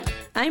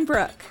I'm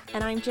Brooke.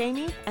 And I'm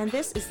Jamie, and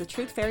this is the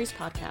Truth Fairies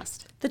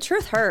podcast. The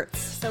truth hurts.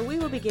 So we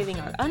will be giving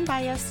our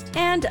unbiased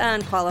And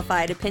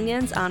unqualified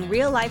opinions on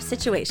real life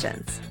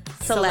situations.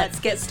 So let's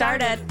get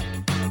started.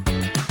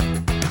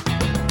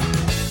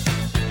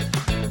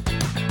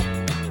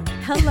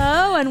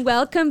 Hello and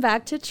welcome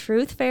back to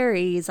Truth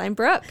Fairies. I'm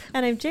Brooke.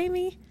 And I'm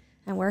Jamie.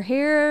 And we're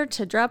here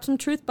to drop some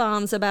truth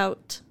bombs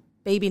about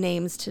baby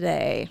names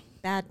today.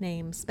 Bad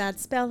names, bad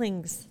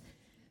spellings,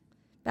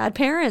 Bad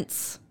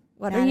parents.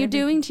 What are you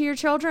doing to your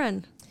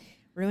children?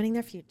 ruining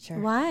their future.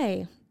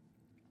 Why?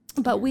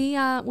 But we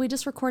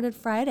just recorded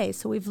Friday,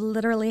 so we've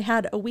literally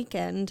had a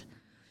weekend.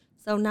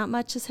 So not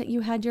much.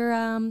 You had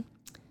your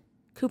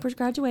Cooper's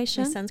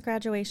graduation. My son's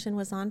graduation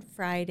was on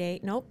Friday.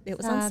 Nope, it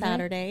was on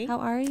Saturday. How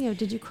are you?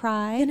 Did you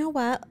cry? You know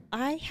what?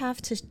 I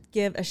have to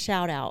give a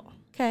shout out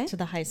Okay. to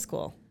the high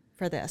school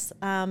for this.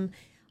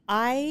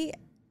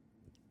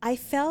 I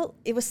felt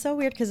it was so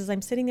weird because as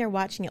I'm sitting there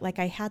watching it, like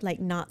I had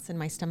like knots in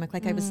my stomach,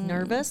 like I was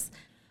nervous.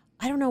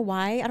 I don't know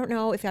why. I don't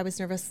know if I was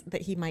nervous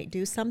that he might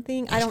do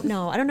something. I don't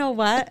know. I don't know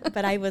what,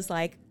 but I was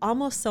like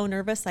almost so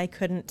nervous I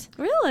couldn't.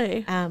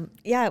 Really?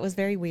 Yeah, it was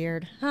very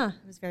weird. Huh.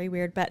 It was very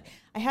weird. But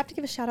I have to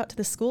give a shout out to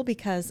the school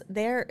because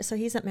so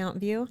he's at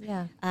Mountain View.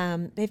 Yeah.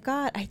 They've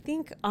got, I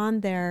think in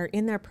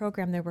their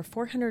program, there were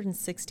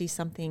 460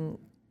 something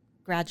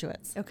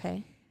graduates.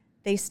 Okay.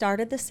 They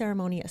started the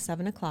ceremony at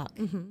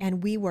 7:00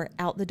 and we were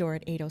out the door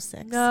at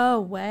 8:06.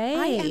 No way.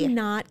 I am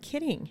not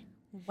kidding.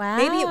 Wow.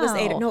 Maybe it was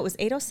it was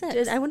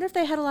 8:06. I wonder if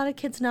they had a lot of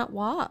kids not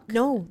walk.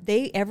 No,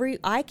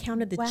 I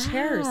counted the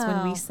chairs when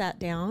Wow. we sat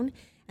down,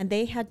 and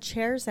they had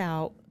chairs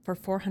out for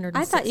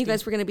 460. I thought you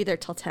guys were going to be there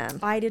till 10.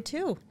 I did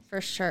too.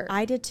 For sure.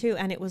 I did too,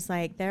 and it was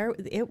like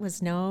it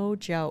was no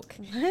joke.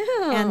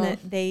 Wow. And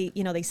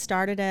they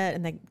started it,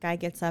 and the guy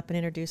gets up and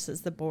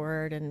introduces the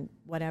board and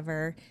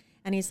whatever.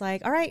 And he's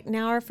like, all right,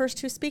 now our first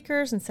two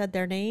speakers, and said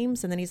their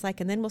names. And then he's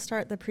like, and then we'll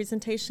start the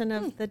presentation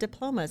of the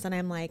diplomas. And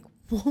I'm like,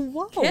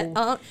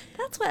 whoa.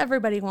 That's what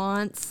everybody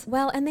wants.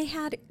 Well, and they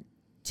had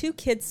two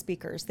kids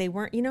speakers. They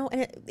weren't,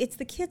 and it's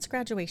the kids'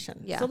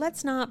 graduation. Yeah. So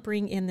let's not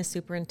bring in the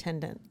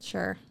superintendent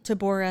Sure. to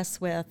bore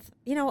us with,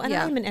 and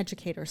Yeah. I'm an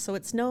educator, so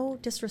it's no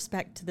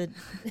disrespect to the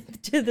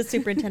to the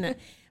superintendent.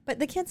 But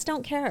the kids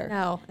don't care.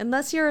 No,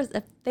 unless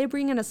if they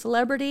bring in a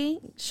celebrity,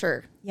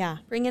 sure. Yeah.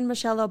 Bring in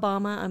Michelle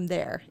Obama, I'm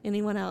there.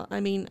 Anyone else? I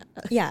mean,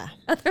 Yeah.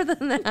 other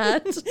than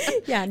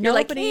that, Yeah. you're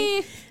like,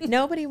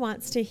 Nobody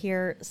wants to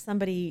hear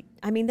somebody.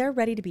 I mean, they're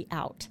ready to be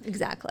out.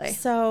 Exactly.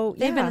 So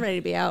They've yeah. been ready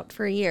to be out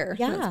for a year.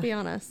 Yeah. Let's be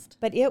honest.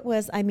 But it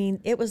was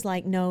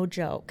like no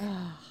joke.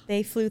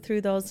 They flew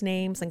through those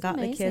names and got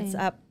the kids amazing.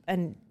 up.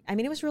 And I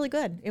mean, it was really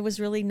good. It was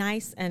really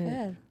nice and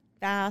Good.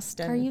 fast.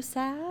 And Are you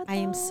sad? I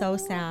am so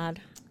though?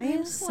 sad. I I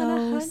am just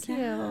wanna so hug you.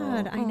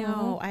 sad. I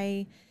know.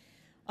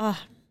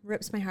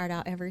 Rips my heart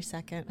out every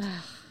second.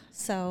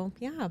 So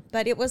yeah,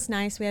 but it was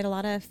nice. We had a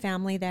lot of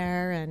family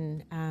there,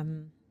 and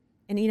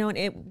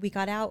we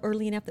got out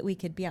early enough that we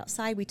could be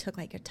outside. We took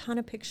like a ton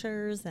of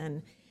pictures,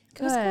 and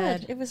it was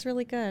good. It was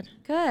really good.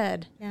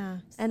 Good.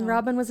 Yeah. And so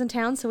Robin was in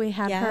town, so we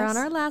had her on Yes.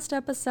 our last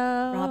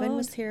episode. Robin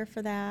was here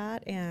for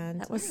that,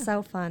 and That was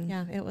so fun.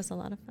 yeah, it was a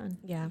lot of fun.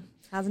 Yeah.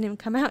 Hasn't even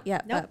come out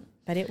yet. Nope,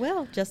 but it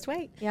will. Just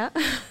wait. But yeah.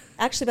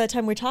 Actually, by the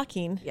time we're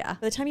talking, Yeah.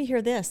 by the time you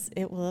hear this,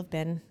 it will have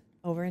been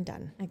over and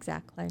done.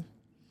 Exactly.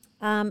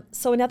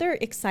 So another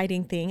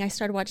exciting thing, I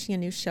started watching a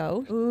new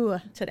show. Ooh.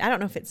 I don't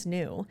know if it's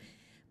new,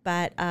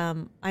 but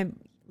I'm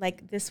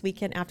like this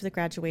weekend after the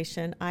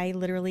graduation, I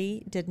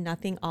literally did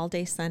nothing all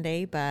day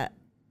Sunday but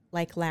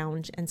like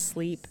lounge and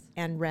sleep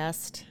and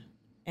rest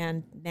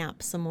and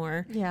nap some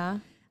more. Yeah.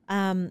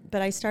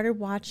 But I started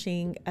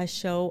watching a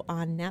show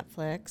on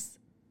Netflix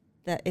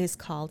that is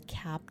called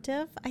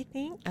Captive, I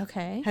think.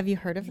 Okay. Have you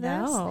heard of this?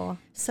 No.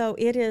 So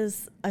it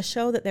is a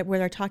show where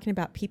they're talking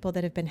about people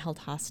that have been held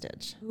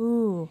hostage.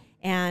 Ooh.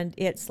 And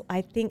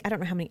I don't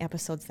know how many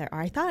episodes there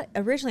are.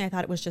 Originally I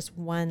thought it was just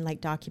one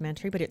like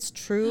documentary, but it's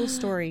true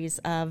stories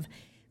of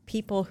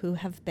people who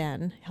have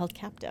been held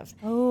captive.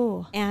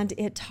 Oh. And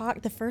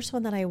the first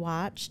one that I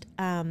watched,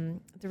 the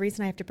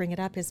reason I have to bring it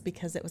up is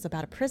because it was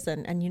about a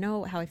prison, and you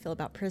know how I feel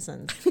about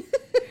prisons.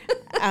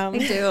 I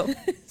do.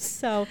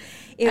 So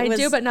I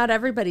do, but not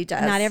everybody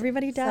does. Not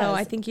everybody does. So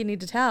I think you need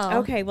to tell.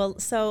 Okay, well,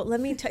 so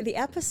let me tell the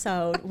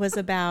episode was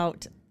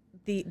about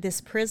this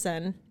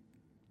prison,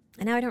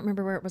 and now I don't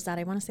remember where it was at.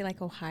 I want to say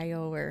like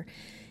Ohio or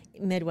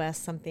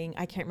Midwest something.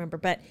 I can't remember.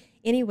 But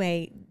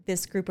anyway,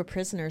 this group of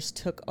prisoners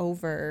took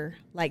over,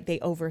 like they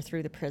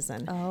overthrew the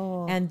prison.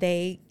 Oh. And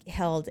they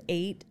held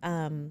 8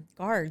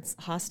 guards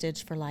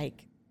hostage for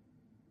like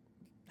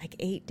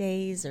 8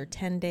 days or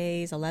 10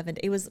 days, 11.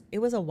 It was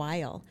a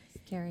while.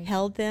 Scary.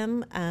 Held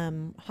them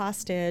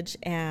hostage,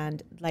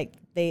 and like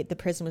the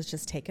prison was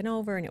just taken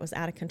over, and it was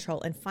out of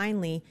control. And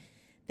finally,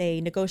 they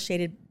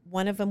negotiated.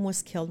 One of them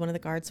was killed. One of the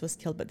guards was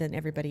killed, but then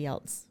everybody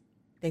else,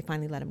 they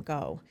finally let him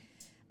go.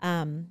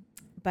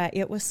 But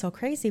it was so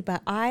crazy.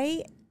 But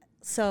I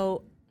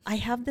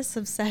have this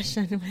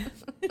obsession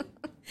with.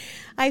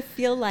 I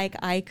feel like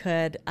I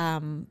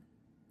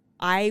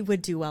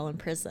would do well in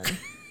prison.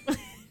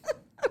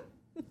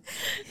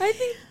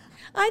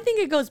 I think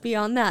it goes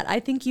beyond that. I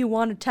think you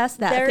want to test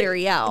that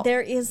theory out.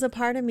 There is a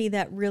part of me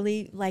that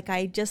really, like,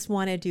 I just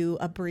want to do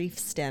a brief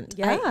stint.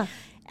 Yeah.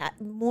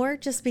 More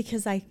just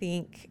because I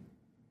think,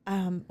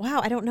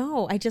 wow, I don't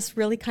know. I just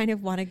really kind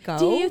of want to go.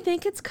 Do you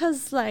think it's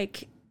because,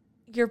 like,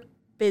 you're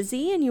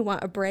busy and you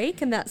want a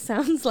break and that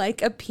sounds,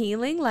 like,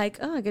 appealing? Like,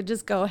 oh, I could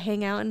just go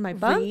hang out in my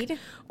bunk? Read?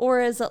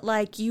 Or is it,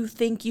 like, you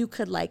think you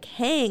could, like,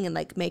 hang and,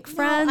 like, make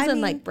friends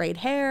and, like, braid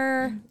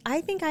hair? I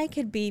think I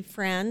could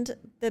befriend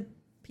the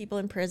people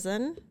in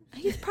prison.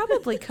 You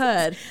probably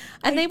could.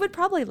 And they would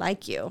probably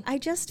like you. I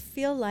just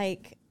feel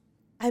like,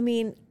 I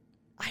mean,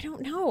 I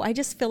don't know. I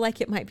just feel like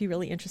it might be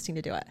really interesting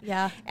to do it.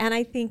 Yeah. And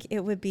I think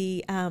it would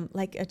be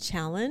like a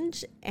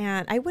challenge.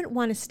 And I wouldn't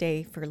want to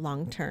stay for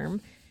long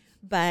term.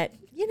 But,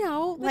 you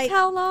know, like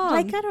how long?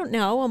 Like, I don't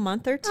know, a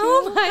month or two.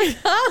 Oh my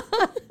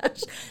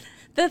gosh.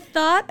 The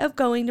thought of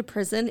going to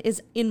prison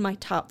is in my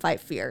top 5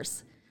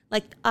 fears.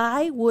 Like,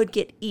 I would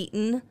get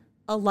eaten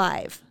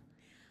alive.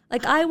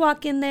 Like, I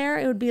walk in there,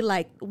 it would be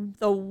like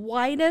the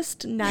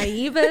whitest,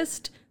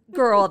 naivest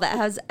girl that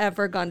has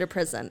ever gone to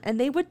prison. And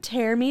they would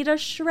tear me to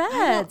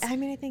shreds. I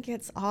mean, I think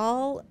it's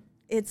all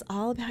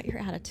about your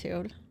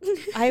attitude.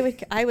 I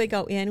would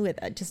go in with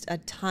just a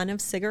ton of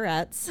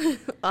cigarettes.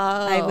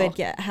 I would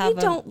have.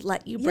 They don't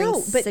let you bring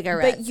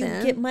cigarettes but you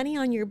in. get money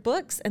on your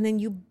books, and then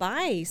you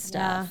buy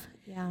stuff.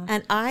 Yeah.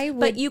 And I would.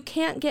 But you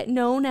can't get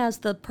known as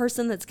the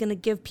person that's going to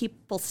give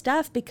people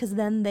stuff because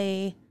then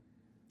they.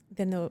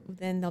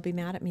 Then they'll be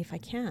mad at me if I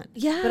can't.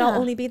 Yeah. But I'll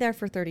only be there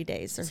for 30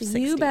 days or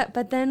 60. You bet.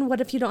 But then what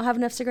if you don't have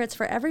enough cigarettes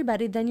for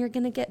everybody? Then you're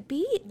going to get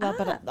beat. Well,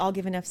 but I'll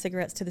give enough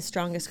cigarettes to the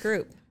strongest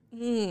group.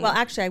 Well,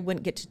 actually, I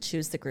wouldn't get to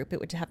choose the group. It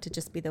would have to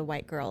just be the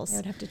white girls. They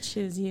would have to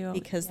choose you.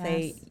 Because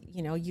they,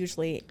 you know,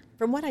 usually,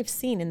 from what I've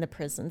seen in the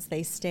prisons,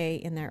 they stay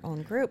in their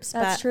own groups.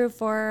 That's true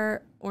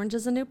for Orange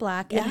is the New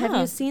Black. Yeah. And have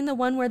you seen the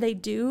one where they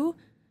do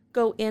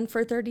go in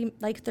for 30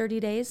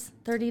 days?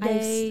 30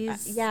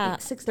 days? Yeah,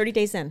 like 30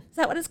 days in. Is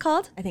that what it's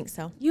called? I think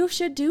so. You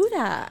should do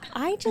that.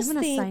 I just I'm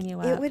gonna think sign you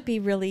it up. would be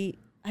really,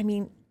 I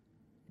mean,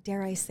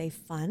 dare I say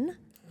fun?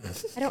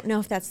 I don't know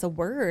if that's the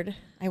word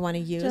I want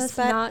to use. Just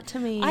but not to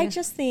me. I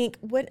just think,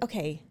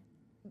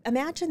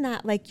 imagine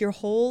that, like, your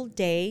whole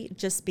day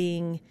just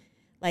being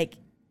like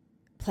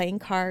playing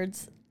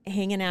cards,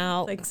 hanging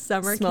out, Like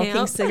summer smoking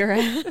camp.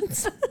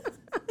 cigarettes.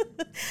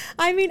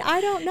 I mean, I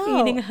don't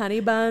know. Eating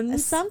honey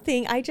buns.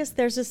 Something. I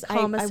want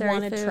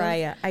Commissary to food. try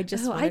it. I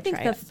just want to try I think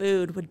it. the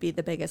food would be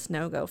the biggest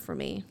no-go for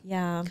me.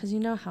 Yeah. Because you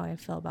know how I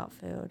feel about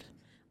food.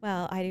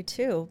 Well, I do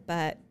too,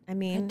 but I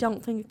mean, I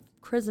don't think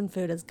prison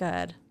food is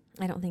good.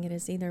 I don't think it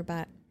is either,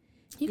 but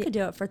You could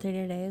do it for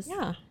 30 days.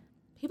 yeah,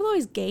 People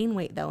always gain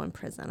weight, though, in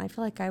prison. I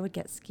feel like I would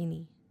get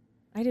skinny.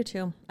 I do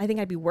too. I think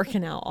I'd be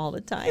working out all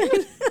the time.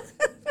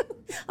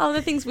 All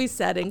the things we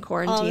said in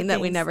quarantine that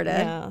we never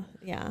did.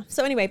 Yeah.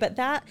 So anyway,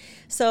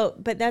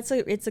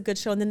 it's a good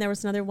show. And then there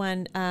was another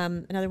one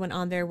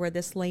on there where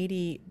this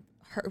lady,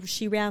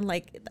 she ran,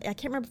 like, I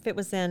can't remember if it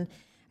was I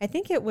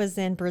think it was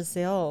in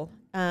Brazil.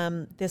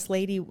 This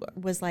lady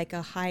was like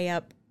a high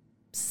up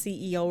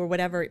CEO or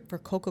whatever for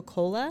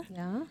Coca-Cola.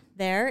 Yeah.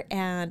 There,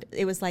 and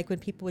it was like when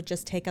people would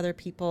just take other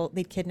people,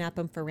 they'd kidnap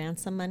them for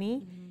ransom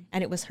money,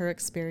 and it was her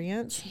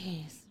experience.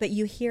 Jeez. But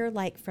you hear,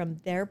 like, from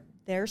their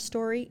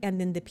story, and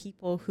then the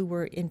people who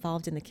were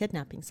involved in the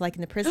kidnapping. So, like,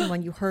 in the prison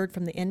one, you heard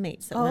from the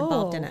inmates that were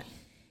involved in it,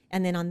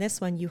 and then on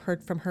this one, you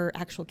heard from her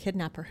actual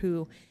kidnapper,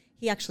 who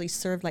he actually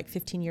served like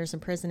 15 years in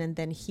prison, and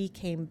then he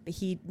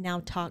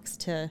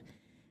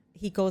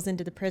goes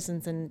into the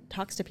prisons and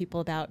talks to people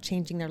about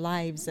changing their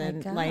lives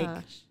and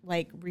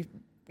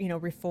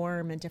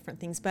reform and different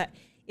things. But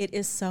it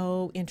is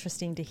so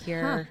interesting to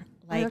hear.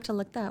 I have to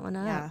look that one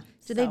up. Yeah,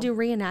 Do they do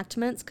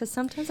reenactments? Because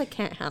sometimes I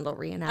can't handle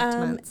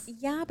reenactments.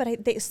 Yeah, but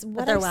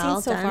what they're I've well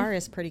seen so done. far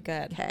is pretty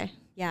good. Okay.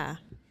 Yeah.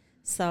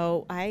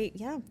 So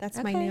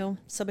that's my Okay. new.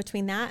 So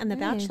between that and The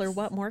Nice. Bachelor,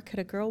 what more could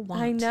a girl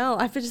want? I know.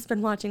 I've just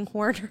been watching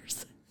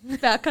Hoarders.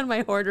 Back on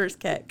my Hoarders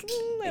kick.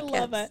 I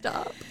love can't it.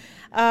 Stop.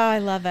 Oh, I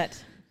love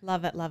it.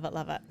 Love it, love it,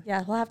 love it.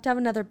 Yeah, we'll have to have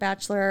another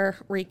Bachelor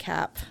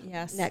recap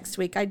Yes. next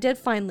week. I did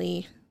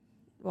finally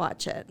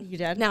watch it. You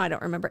did? Now I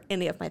don't remember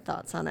any of my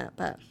thoughts on it,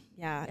 but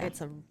Yeah, it's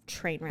a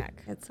train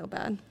wreck. it's so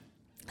bad.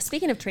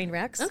 Speaking of train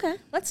wrecks, Okay.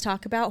 let's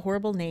talk about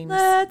horrible names.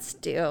 Let's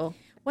do.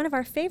 One of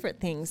our favorite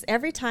things.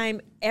 Every time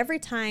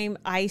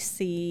I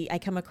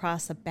come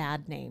across a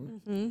bad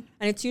name, and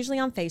it's usually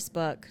on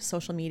Facebook,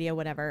 social media,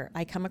 whatever.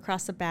 I come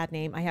across a bad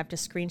name, I have to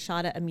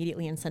screenshot it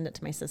immediately and send it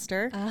to my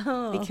sister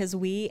because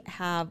we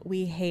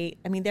hate.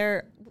 I mean,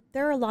 there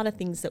are a lot of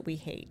things that we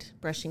hate: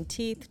 brushing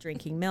teeth,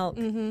 drinking milk.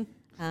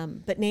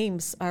 But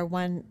names are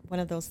one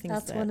of those things.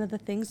 That's that one of the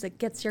things that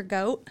gets your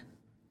goat.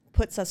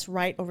 puts us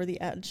right over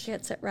the edge.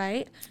 Gets it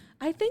right.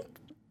 I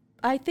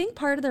think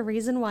part of the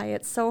reason why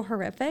it's so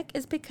horrific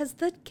is because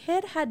the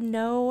kid had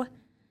no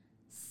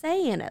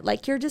say in it.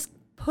 Like, you're just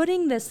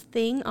putting this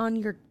thing on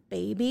your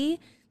baby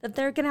that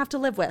they're going to have to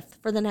live with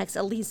for the next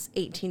at least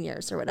 18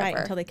 years or whatever. Right,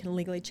 until they can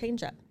legally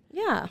change it.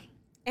 Yeah.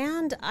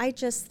 And I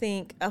just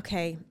think,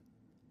 okay,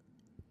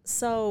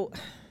 so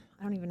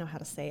I don't even know how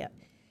to say it.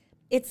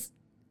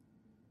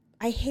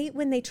 I hate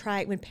when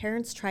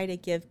parents try to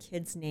give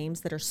kids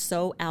names that are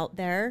so out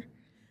there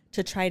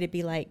to try to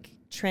be like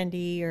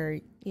trendy or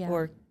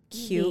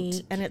cute.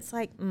 Neat. And it's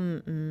like,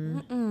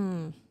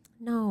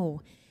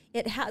 no,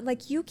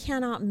 like you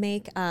cannot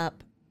make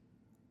up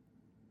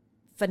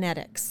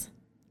phonetics,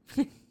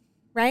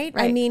 right?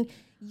 I mean,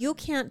 you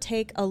can't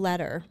take a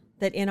letter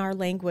that in our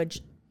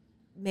language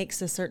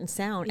makes a certain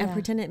sound and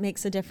pretend it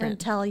makes a different. And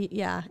tell you,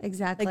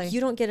 exactly. Like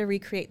you don't get to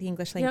recreate the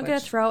English language. You don't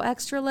get to throw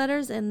extra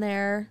letters in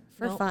there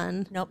for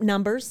fun. Nope.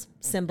 Numbers,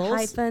 symbols.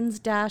 Hyphens,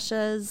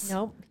 dashes.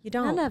 Nope, you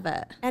don't. None of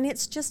it. And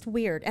it's just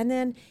weird. And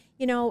then,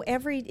 you know,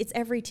 it's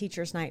every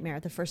teacher's nightmare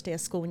the first day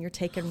of school when you're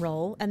taking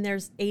roll and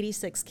there's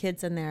 86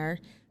 kids in there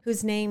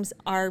whose names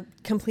are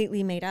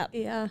completely made up.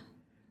 Yeah.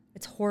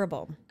 It's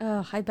horrible.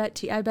 Oh, I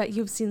bet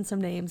you've seen some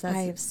names. I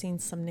have seen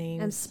some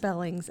names. And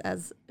spellings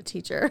as a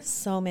teacher.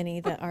 So many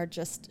that are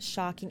just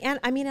shocking. And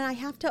I mean, and I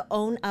have to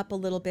own up a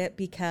little bit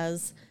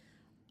because,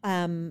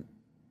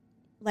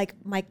 like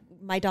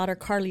my daughter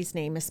Carly's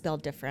name is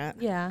spelled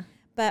different. Yeah.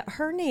 But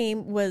her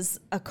name was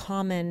a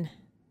common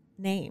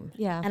name.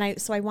 Yeah. And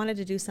I wanted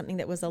to do something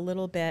that was a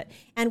little bit,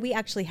 and we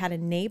actually had a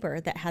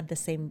neighbor that had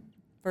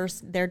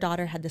their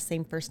daughter had the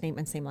same first name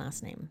and same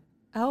last name.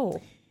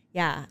 Oh.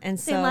 Yeah. And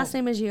so same last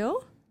name as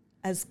you?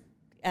 As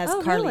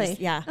Oh, Carly's. really?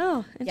 Yeah.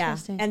 Oh,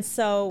 interesting. Yeah. And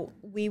so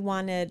we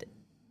wanted,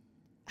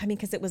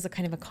 because it was a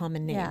kind of a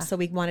common name. Yeah. So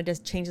we wanted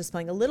to change the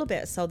spelling a little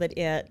bit so that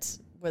it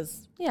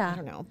was, Yeah. I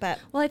don't know, but.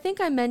 Well, I think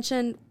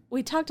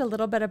we talked a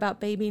little bit about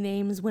baby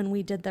names when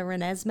we did the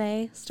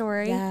Renesmee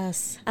story.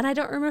 Yes. And I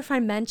don't remember if I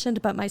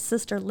mentioned, but my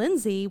sister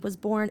Lindsay was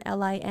born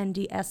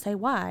Lindsay,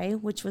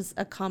 which was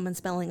a common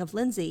spelling of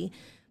Lindsay.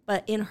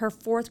 But in her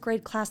 4th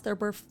grade class, there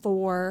were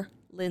 4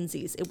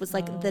 Lindsays. It was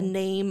like the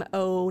name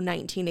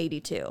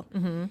 1982.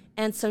 Mm-hmm.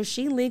 And so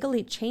she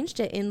legally changed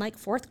it in like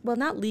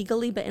not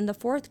legally, but in the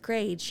 4th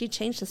grade, she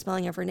changed the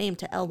spelling of her name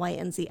to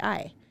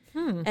Lynzi.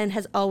 And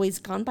has always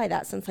gone by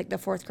that since like the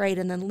 4th grade,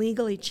 and then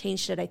legally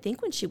changed it, I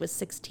think, when she was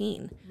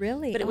 16.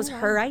 Really? But it was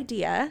her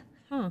idea.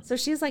 So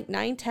she's like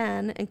 9,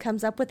 10 and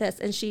comes up with this.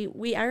 And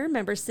I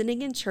remember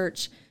sitting in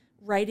church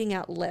writing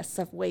out lists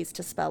of ways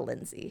to spell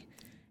Lindsay.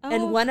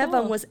 And one of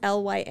them was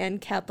Lyn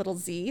capital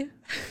Z.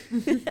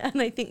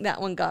 And I think that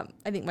one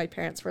I think my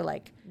parents were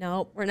like,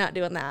 nope, we're not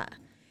doing that.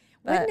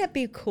 Wouldn't it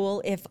be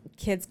cool if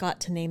kids got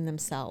to name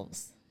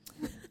themselves?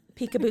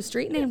 Peekaboo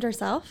Street named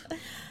herself.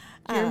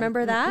 Do you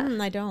remember that?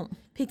 I don't.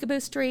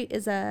 Peekaboo Street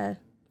is a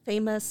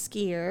famous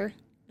skier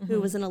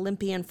who was an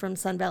Olympian from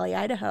Sun Valley,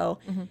 Idaho.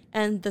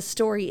 And the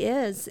story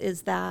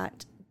is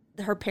that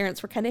her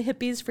parents were kind of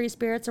hippies, free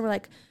spirits, and were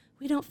like,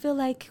 we don't feel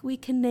like we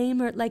can name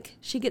her, like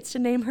she gets to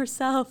name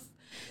herself.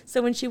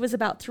 So when she was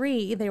about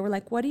 3, they were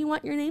like, what do you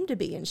want your name to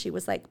be? And she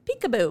was like,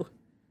 Peekaboo.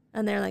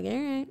 And they're like, all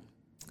right.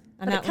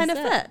 And but it kind of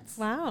fits.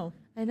 Wow.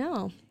 I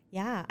know.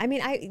 Yeah. I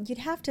mean,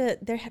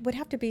 there would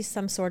have to be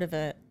some sort of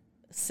a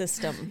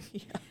system.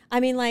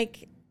 I mean,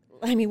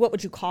 what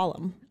would you call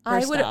them?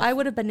 I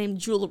would have been named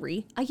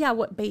Jewelry.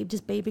 What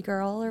just baby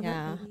girl or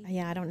what?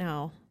 Yeah, I don't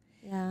know.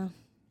 Yeah.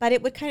 But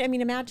it would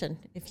imagine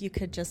if you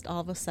could just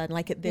all of a sudden,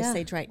 like at this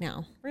age right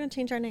now, we're going to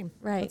change our name.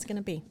 Right. What's going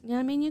to be? Yeah,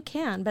 I mean, you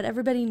can, but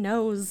everybody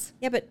knows.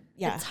 Yeah, but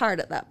it's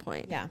hard at that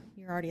point. Yeah,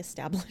 you're already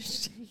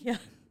established. Yeah.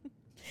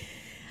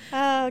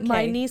 Okay.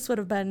 My niece would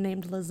have been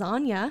named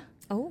Lasagna.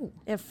 Oh.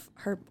 If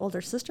her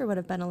older sister would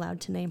have been allowed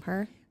to name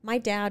her. My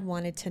dad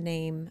wanted to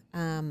name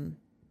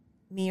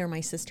me or my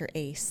sister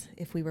Ace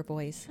if we were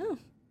boys. Oh.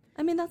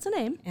 I mean, that's a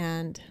name.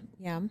 And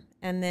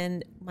and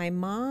then my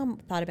mom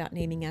thought about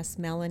naming us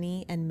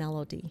Melanie and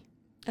Melody.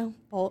 Oh,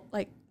 well,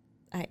 I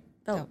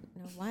don't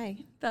know why.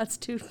 That's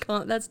too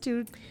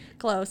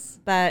close.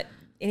 But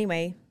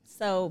anyway,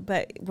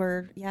 but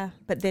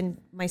then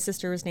my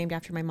sister was named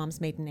after my mom's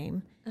maiden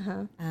name.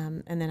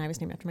 And then I was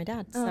named after my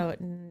dad. So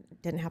it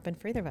didn't happen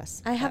for either of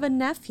us. I have a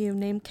nephew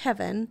named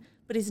Kevin,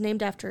 but he's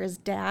named after his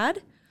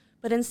dad.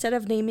 But instead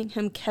of naming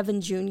him Kevin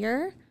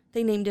Jr.,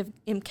 they named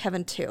him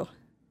Kevin 2.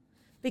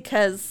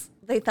 Because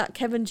they thought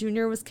Kevin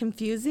Jr. was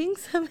confusing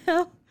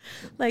somehow.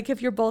 Like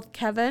if you're both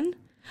Kevin.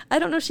 I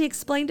don't know. She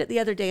explained it the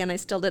other day and I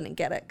still didn't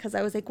get it. Because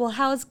I was like, well,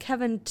 how is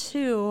Kevin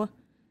 2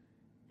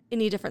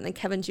 any different than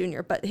Kevin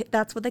Jr.? But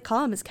that's what they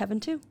call him, is Kevin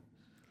 2.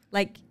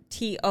 Like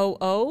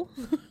TOO?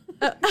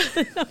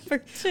 Number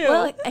 2.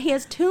 Well, he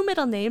has 2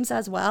 middle names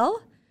as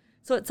well.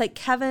 So it's like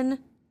Kevin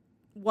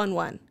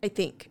 1-1, I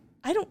think.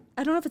 I don't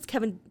know if it's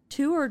Kevin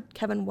 2 or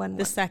Kevin 1-1.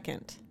 The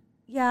second.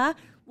 Yeah.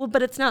 Well,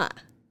 but it's not.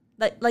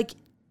 Like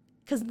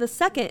because the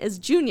second is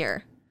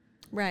Junior.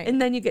 Right.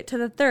 And then you get to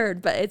the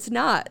third, but it's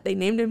not. They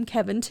named him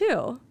Kevin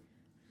 2.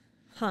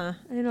 Huh.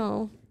 I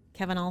know.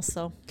 Kevin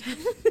also.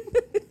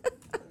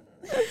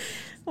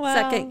 Wow.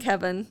 Second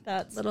Kevin.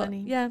 That's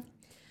funny. Yeah.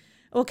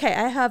 Okay,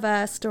 I have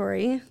a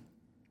story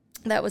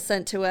that was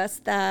sent to us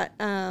that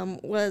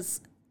was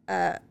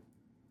a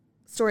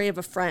story of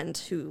a friend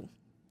who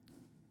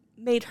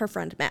made her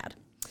friend mad.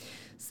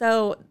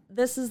 So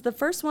this is the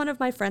first one of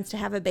my friends to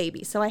have a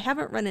baby. So I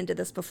haven't run into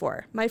this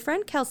before. My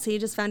friend Kelsey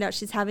just found out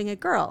she's having a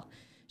girl.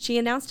 She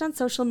announced on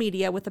social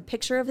media with a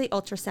picture of the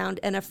ultrasound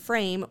and a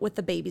frame with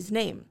the baby's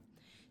name.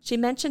 She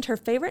mentioned her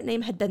favorite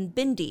name had been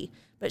Bindi,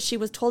 but she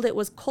was told it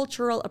was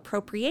cultural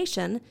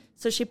appropriation,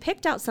 so she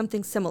picked out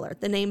something similar,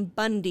 the name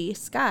Bundy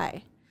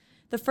Sky.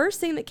 The first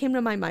thing that came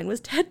to my mind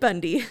was Ted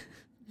Bundy.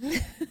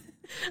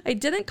 I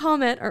didn't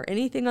comment or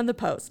anything on the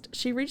post.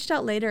 She reached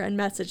out later and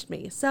messaged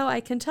me. So I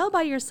can tell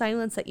by your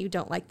silence that you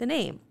don't like the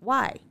name.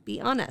 Why?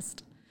 Be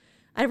honest.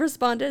 I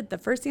responded, the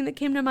first thing that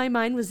came to my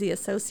mind was the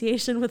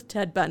association with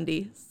Ted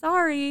Bundy.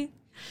 Sorry.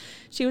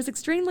 She was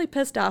extremely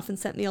pissed off and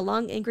sent me a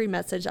long, angry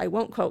message I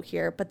won't quote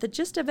here, but the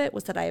gist of it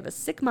was that I have a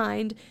sick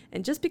mind,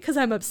 and just because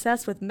I'm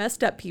obsessed with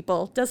messed up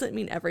people doesn't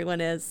mean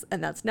everyone is,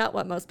 and that's not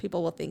what most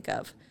people will think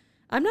of.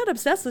 I'm not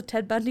obsessed with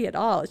Ted Bundy at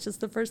all. It's just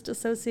the first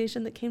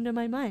association that came to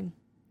my mind.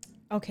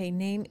 Okay,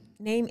 name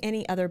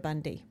any other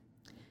Bundy.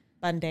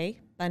 Bundy.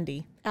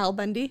 Al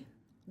Bundy?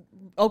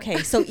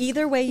 Okay, so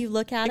either way you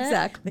look at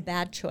Exactly. it,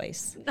 bad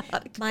choice.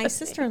 Not a good My name.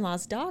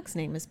 sister-in-law's dog's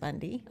name is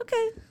Bundy.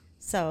 Okay.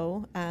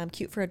 So,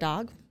 cute for a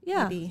dog.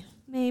 Yeah.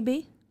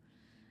 Maybe.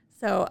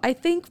 So I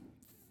think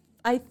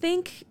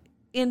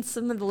in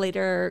some of the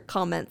later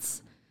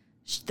comments,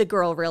 the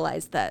girl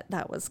realized that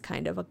that was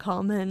kind of a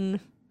common,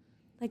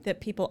 Like that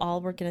people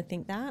all were going to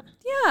think that.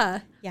 yeah.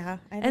 Yeah.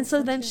 And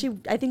so then she,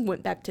 I think,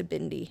 went back to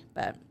Bindi,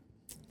 but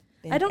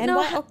I don't And know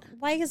Why, how-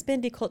 why is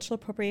Bindi cultural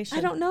appropriation?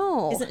 I don't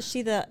know. Isn't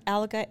she the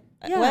alligator?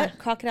 Yeah. What?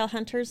 Crocodile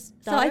hunter's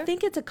So daughter? I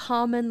think it's a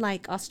common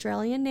like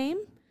Australian name,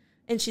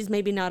 and she's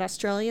maybe not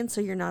Australian,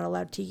 so you're not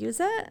allowed to use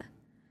it.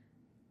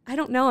 I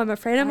don't know. I'm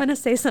afraid I'm going to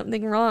say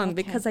something wrong Okay.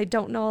 because I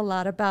don't know a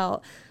lot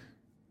about,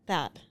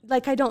 that.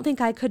 like, I don't think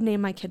I could name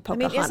my kid I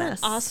mean, Pocahontas.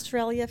 isn't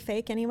Australia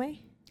fake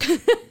anyway?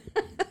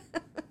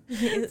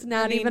 It's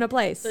not even a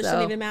place. So it So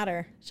shouldn't even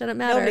matter. shouldn't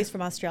matter. Nobody's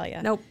from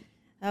Australia. Nope.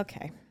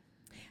 Okay.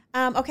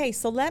 Okay,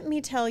 so let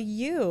me tell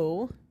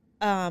you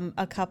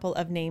a couple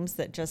of names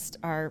that just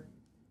are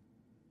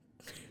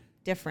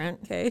different.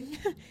 Okay.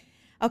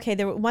 Okay,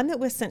 there was one that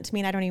was sent to me,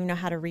 and I don't even know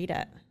how to read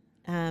it.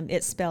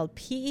 It's spelled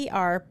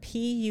Perpugilina.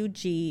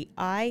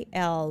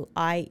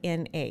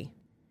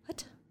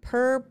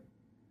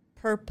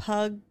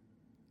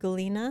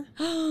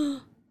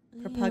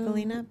 What?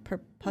 Perpuglina?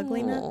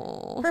 Perpuglina?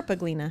 Aw.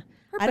 Perpuglina.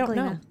 I don't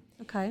know.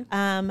 Okay.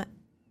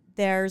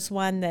 There's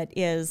one that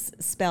is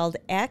spelled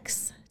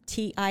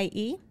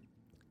Xtie.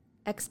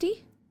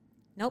 XD?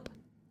 Nope.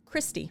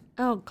 Christy.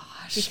 Oh,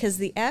 gosh. Because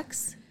the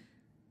X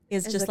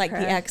is Is just a like the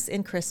Christ. X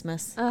in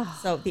Christmas. Oh.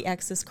 So the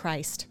X is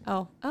Christ.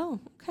 Oh,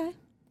 okay.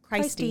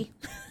 Christy.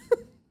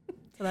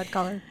 So that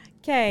color.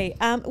 Okay.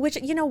 Which,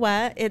 you know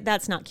what?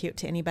 That's not cute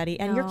to anybody.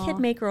 And your kid No.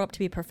 may grow up to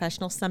be a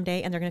professional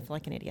someday, and they're going to feel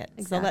like an idiot.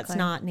 So let's Exactly.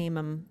 not name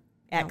them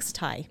X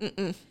tie.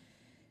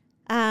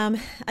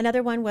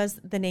 Another one was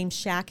the name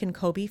Shaq and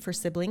Kobe for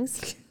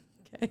siblings.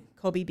 Okay.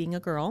 Kobe being a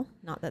girl.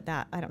 Not that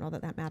I don't know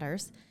that that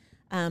matters.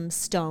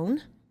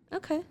 Stone.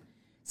 Okay.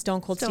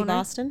 Stone Cold Steve Stoner.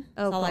 Austin.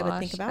 That's Oh, all I would gosh.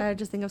 think about. I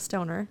just think of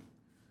Stoner.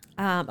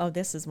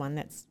 This is one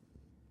that's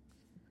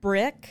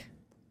Brick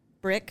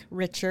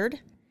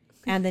Richard,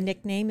 and the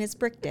nickname is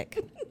Brick Dick.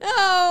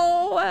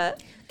 No.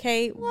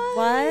 Okay, what?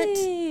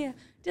 Why?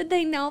 Did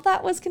they know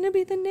that was going to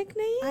be the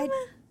nickname?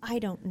 I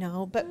don't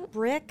know, but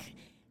brick,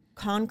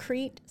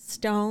 concrete,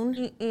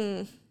 stone,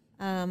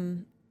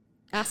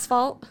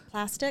 Asphalt.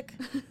 plastic.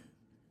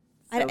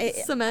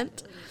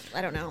 Cement.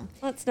 I don't know.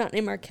 Let's not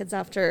name our kids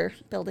after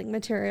building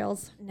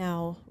materials.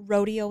 No,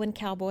 rodeo and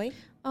cowboy.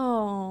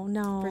 Oh,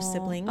 no. For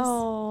siblings.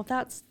 Oh,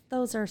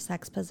 those are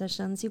sex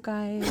positions, you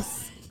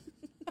guys.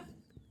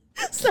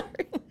 Sorry.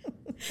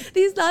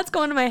 These thoughts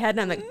go into my head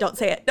and I'm like, don't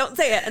say it.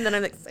 And then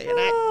I'm like, saying it.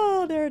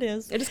 Oh, there it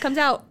is. It just comes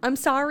out. I'm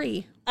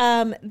sorry.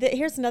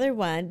 Here's another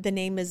one. The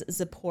name is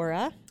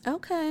Zipporah,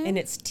 Okay. and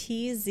it's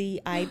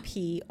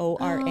Tzipora.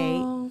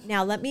 Oh.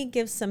 Now, let me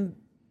give some.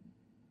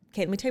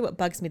 Okay, let me tell you what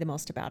bugs me the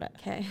most about it.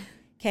 Okay.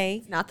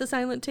 Okay. Not the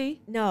silent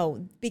T.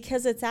 No,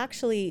 because it's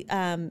actually,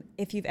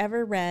 if you've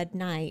ever read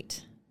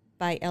Night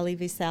by Elie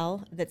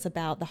Wiesel, that's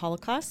about the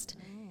Holocaust,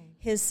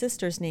 his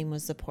sister's name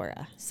was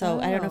Zipporah. So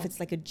I don't know if Oh. it's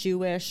like a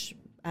Jewish,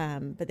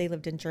 but they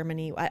lived in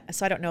Germany.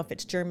 So I don't know if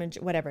it's German,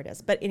 whatever it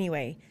is. But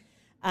anyway,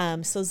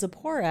 so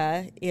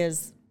Zipporah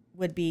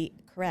would be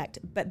correct.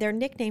 But their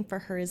nickname for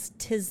her is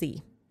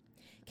Tizzy.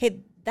 Okay,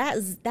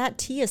 that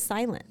T is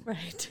silent.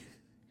 Right.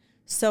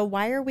 So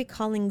why are we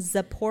calling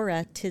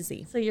Zipporah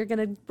Tizzy? So you're going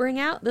to bring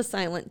out the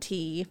silent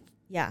T,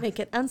 Yeah. make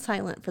it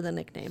unsilent for the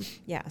nickname.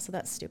 Yeah, so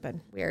that's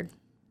stupid. Weird.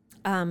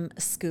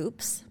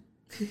 Scoops.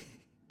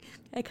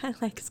 I kind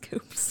of like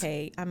Scoops.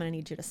 Okay, I'm going to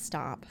need you to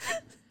stop.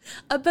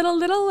 But a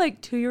little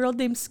like 2-year-old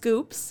named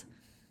Scoops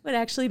would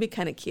actually be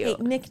kind of Hey, cute.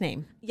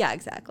 nickname. Yeah,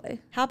 exactly.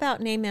 How about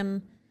name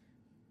him?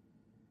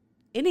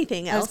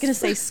 Anything else? I was going to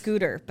say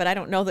Scooter, but I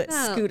don't know that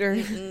No. Scooter.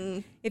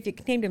 If you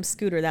named him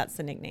Scooter, that's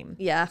the nickname.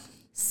 Yeah.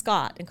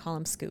 Scott, and call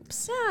him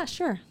Scoops. Yeah,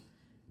 sure.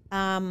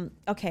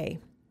 Okay,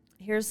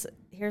 here's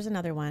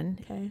another one.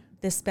 Okay.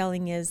 The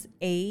spelling is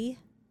A,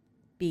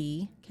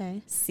 B,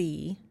 Okay.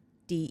 C,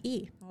 D,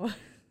 E. Oh,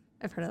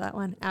 I've heard of that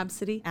one.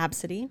 Absidy.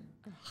 Absidy.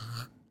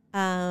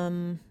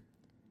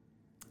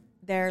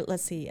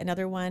 let's see.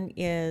 Another one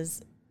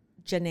is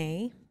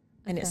Janae,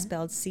 and it's Okay.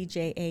 spelled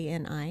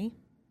Cjani.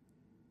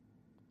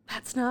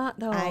 That's not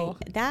though.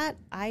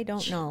 I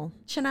don't know.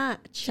 Shanae.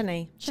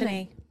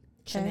 Janae.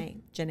 Okay.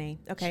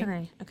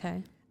 Shanae.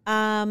 Okay.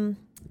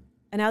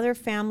 Another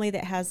family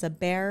that has a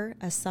bear,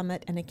 a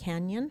summit, and a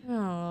canyon.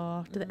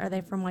 Oh, are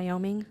they from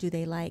Wyoming? Do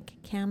they like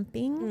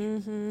camping?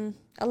 Mm-hmm.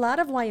 A lot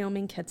of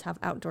Wyoming kids have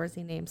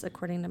outdoorsy names,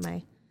 according to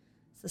my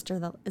sister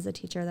that is a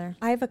teacher there.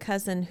 I have a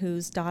cousin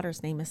whose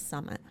daughter's name is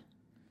Summit.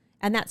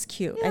 And that's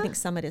cute. I Yeah. think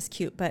Summit is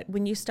cute. But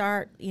when you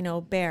start,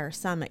 bear,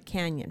 summit,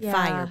 canyon, Yeah,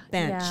 fire,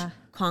 bench, yeah.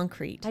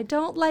 concrete. I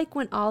don't like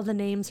when all the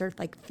names are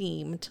like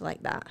themed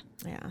like that.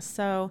 Yeah.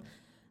 So,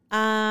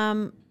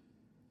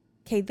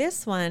 okay,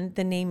 this one,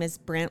 the name is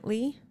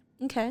Brantley,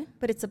 Okay.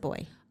 but it's a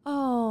boy.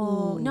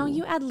 Oh, no,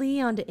 you add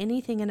Lee onto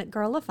anything and it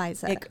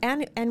girlifies it.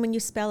 And when you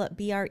spell it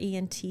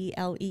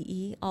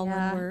Brentlee, all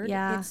Yeah, one word,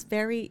 yeah. it's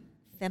very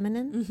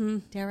feminine. Mm-hmm.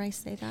 Dare I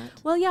say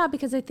that? Well, yeah,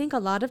 because I think a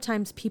lot of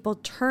times people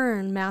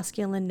turn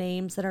masculine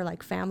names that are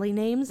like family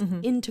names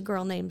into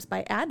girl names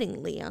by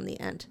adding Lee on the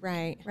end,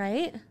 Right.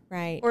 right?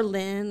 Right. Or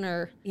Lynn,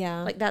 or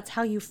yeah. like that's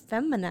how you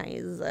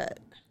feminize it.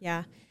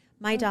 Yeah.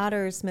 My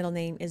daughter's middle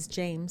name is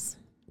James,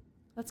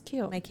 That's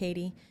cute. my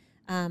Katie,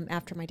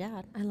 after my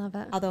dad. I love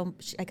it. Although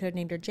I could have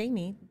named her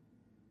Jamie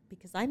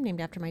because I'm named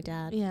after my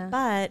dad. Yeah.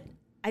 But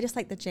I just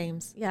like the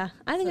James, Yeah,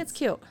 I think it's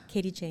cute.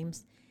 Katie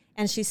James.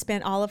 And she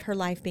spent all of her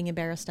life being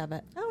embarrassed of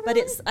it. Oh, But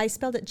really? I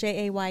spelled it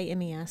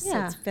Jaymes.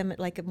 Yeah. So it's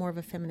like more of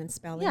a feminine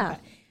spelling. Yeah. But,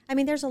 I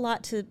mean, there's a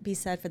lot to be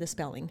said for the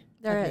spelling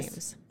There of is.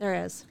 names. There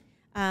is.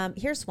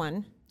 Here's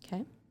one.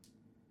 Okay.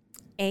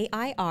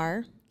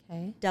 AIRWRECKA.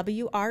 Okay.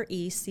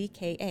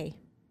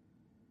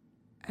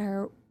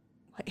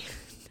 Wait,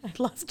 I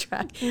lost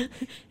track.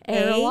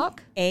 Airwalk?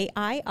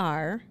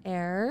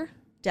 Airwalk?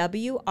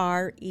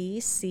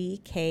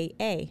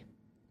 AIRWRECKA.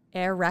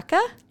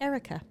 Erica?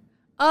 Erica.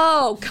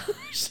 Oh,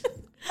 gosh.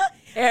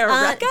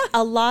 Erica?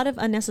 A lot of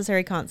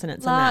unnecessary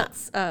consonants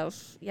Lots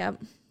of, yep.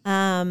 in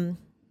that.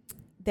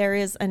 There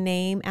is a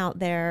name out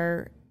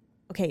there.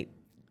 Okay,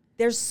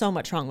 there's so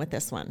much wrong with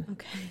this one.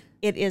 Okay.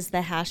 It is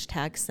the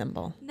hashtag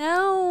symbol.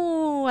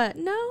 No.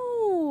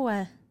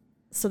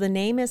 So the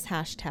name is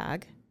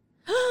hashtag,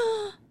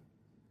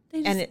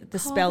 They and just the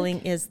called spelling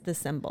it- is the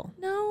symbol.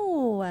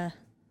 No.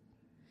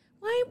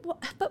 Why?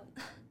 But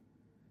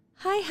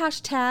hi,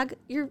 hashtag.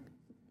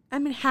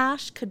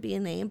 Hash could be a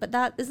name, but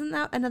isn't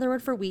that another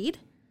word for weed?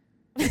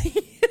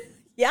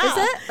 Yeah. Is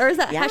it? Or is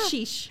that Yeah.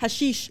 hashish?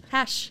 Hashish.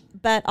 Hash.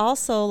 But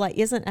also, like,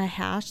 isn't a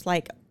hash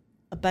like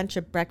a bunch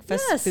of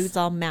breakfast Yes. foods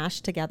all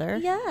mashed together?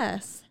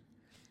 Yes.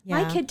 Yeah.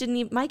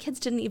 My kids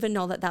didn't even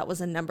know that was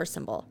a number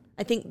symbol.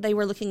 I think they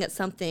were looking at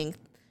something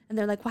and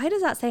they're like, why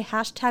does that say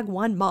hashtag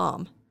one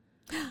mom?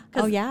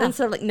 Oh, yeah.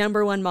 Instead of like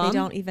number one mom. They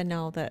don't even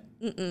know that.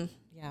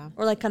 Yeah.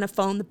 Or like on a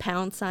phone, the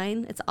pound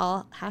sign. It's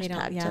all They don't-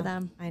 hashtag yeah. to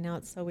them. I know,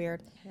 it's so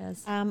weird.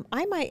 Yes. I'm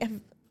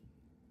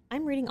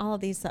reading all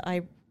of these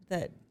I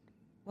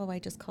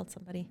just called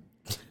somebody.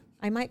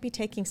 I might be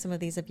taking some of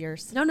these of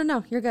yours.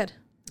 No. You're good.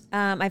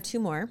 I have two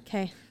more.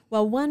 Okay.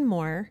 Well, one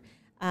more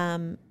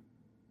that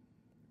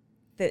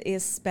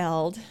is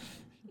spelled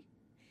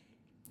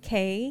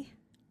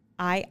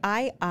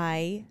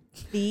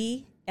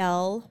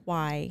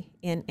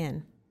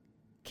KIIIVLYNN.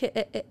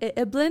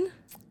 Iblin?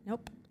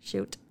 Nope.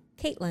 Shoot.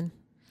 Caitlin.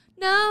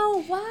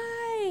 No,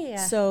 why?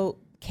 So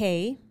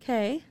K,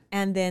 Okay.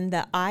 and then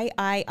the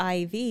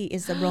IIIV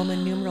is the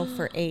Roman numeral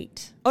for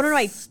 8. Oh,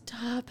 no,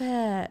 Stop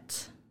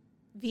it.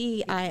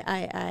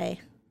 VIII.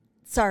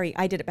 sorry,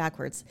 I did it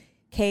backwards.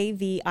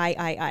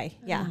 KVIII.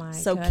 Yeah. my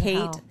So good Kate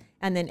hell.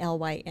 and then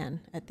LYN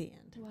at the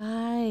end.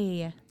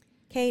 Why?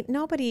 Kate,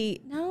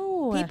 nobody,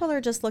 No. people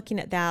are just looking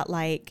at that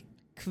like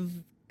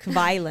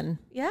Kvilin.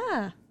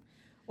 Yeah.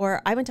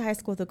 Or I went to high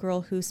school with a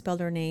girl who spelled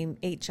her name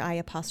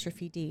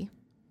HI''D.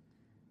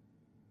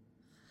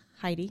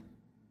 Heidi.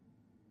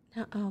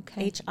 No,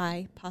 okay.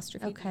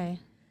 HI''D. Okay.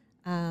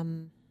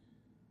 And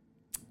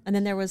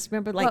then there was,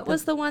 remember, like, What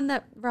was the one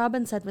that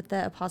Robin said with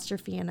the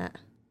apostrophe in it?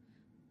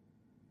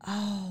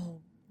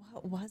 oh,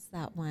 what was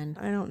that one?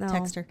 I don't know.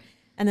 Text her.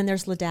 And then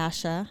there's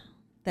Ladasha.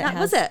 That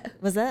was it.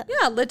 Was it?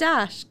 Yeah,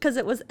 Ladash, because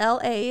it was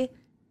LA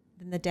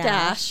Then the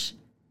dash.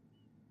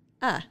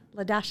 dash.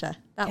 Ladasha.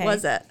 That Okay.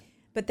 was it.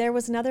 But there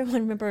was another one,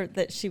 remember,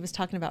 that she was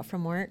talking about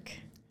from work?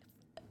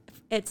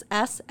 It's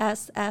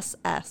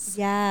SSSS.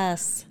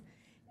 Yes.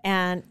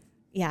 And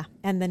yeah,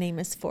 and the name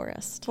is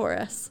Forrest.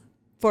 Taurus.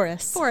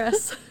 Forrest.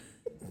 Taurus.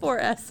 4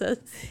 S's.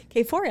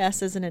 Okay,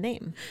 4S isn't a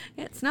name.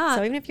 It's not.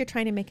 So even if you're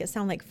trying to make it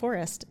sound like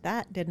Forrest,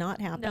 that did not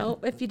happen. No,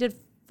 if you did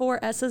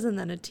 4 S's and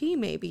then a T,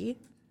 maybe.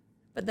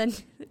 But then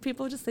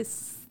people just say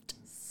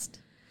st.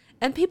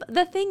 And people,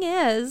 the thing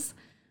is,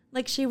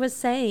 like she was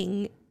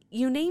saying,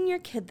 you name your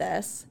kid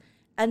this,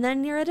 and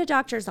then you're at a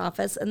doctor's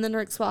office, and the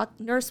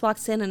nurse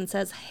walks in and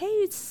says, "Hey,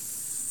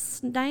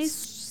 it's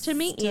nice to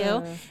meet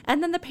you,"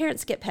 and then the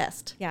parents get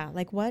pissed. Yeah,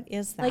 like what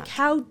is that? Like,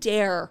 how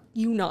dare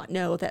you not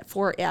know that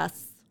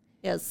 4S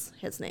is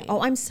his name?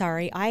 Oh, I'm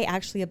sorry. I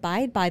actually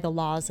abide by the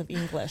laws of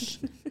English.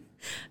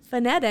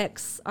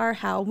 Phonetics are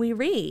how we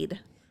read.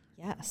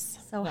 Yes.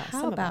 So Well,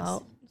 how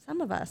about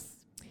some of us?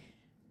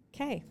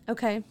 Okay.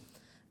 Okay.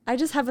 I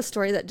just have a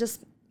story that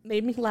just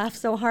made me laugh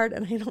so hard,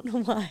 and I don't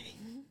know why.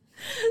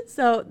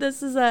 So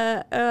this is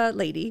a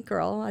lady,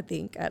 girl, I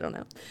think. I don't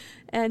know.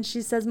 And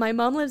she says, my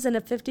mom lives in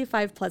a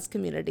 55-plus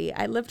community.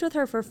 I lived with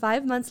her for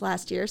 5 months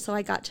last year, so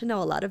I got to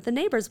know a lot of the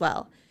neighbors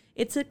well.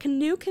 It's a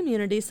new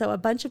community, so a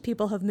bunch of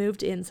people have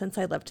moved in since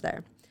I lived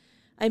there.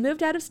 I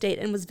moved out of state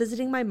and was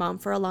visiting my mom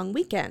for a long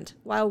weekend.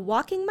 While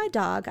walking my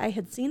dog, I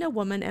had seen a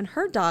woman and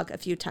her dog a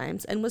few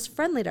times and was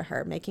friendly to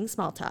her, making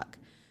small talk.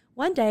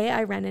 One day,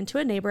 I ran into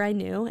a neighbor I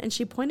knew, and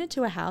she pointed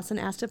to a house and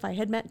asked if I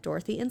had met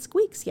Dorothy and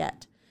Squeaks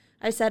yet.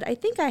 I said I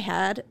think I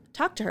had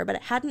talked to her,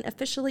 but hadn't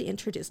officially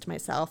introduced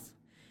myself.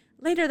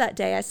 Later that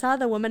day, I saw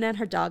the woman and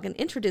her dog and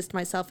introduced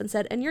myself and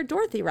said, and you're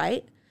Dorothy,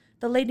 right?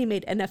 The lady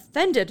made an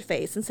offended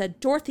face and said,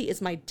 Dorothy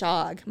is my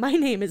dog. My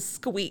name is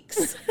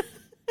Squeaks.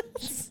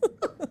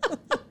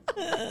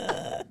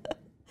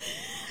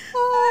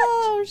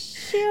 Oh,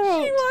 shoot.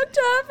 She walked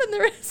off, and the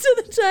rest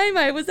of the time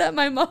I was at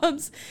my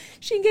mom's,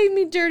 she gave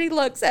me dirty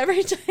looks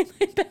every time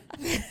I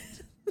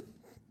passed.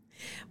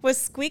 Was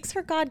Squeaks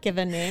her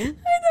God-given name?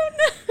 I don't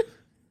know.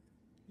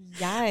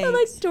 Yikes. But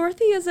like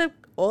Dorothy is an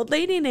old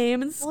lady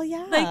name. And Well,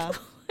 yeah. Like,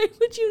 why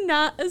would you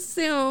not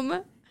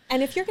assume?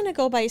 And if you're going to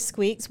go by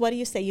Squeaks, what do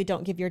you say you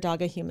don't give your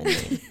dog a human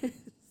name?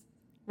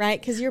 Right?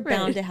 Because you're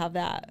bound Right. to have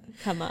that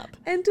come up.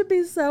 And to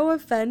be so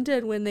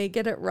offended when they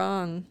get it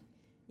wrong.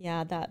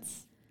 Yeah, that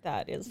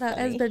is That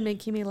funny. has been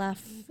making me laugh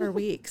for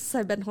weeks.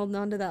 I've been holding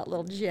on to that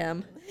little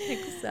gem.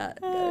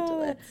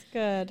 That's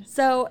good.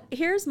 So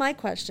here's my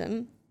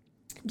question.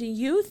 Do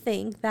you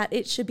think that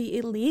it should be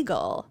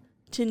illegal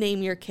to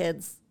name your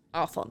kids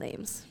awful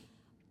names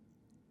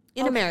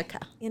in America?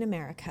 In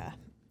America.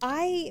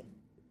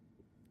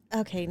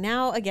 Okay,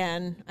 now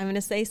again, I'm going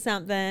to say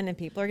something and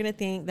people are going to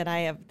think that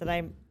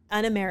I'm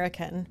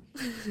un-American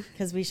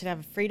because we should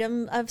have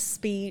freedom of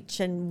speech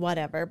and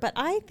whatever. But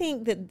I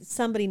think that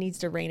somebody needs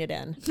to rein it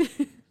in.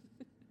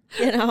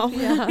 You know?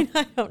 Yeah.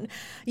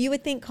 You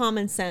would think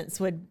common sense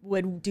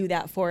would do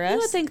that for us. I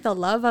would think the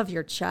love of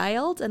your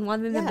child and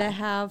wanting them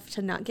Yeah.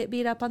 to not get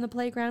beat up on the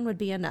playground would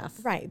be enough.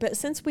 Right. But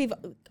since we've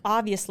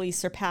obviously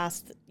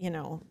surpassed,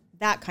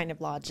 that kind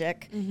of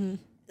logic,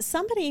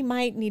 somebody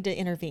might need to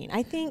intervene.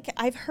 I think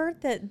I've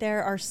heard that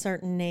there are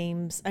certain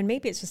names, and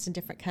maybe it's just in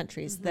different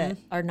countries, that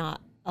are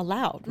not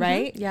allowed,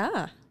 right?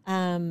 Yeah.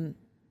 I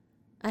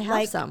have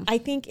Like, some. I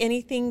think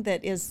anything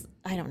that is,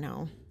 I don't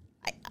know.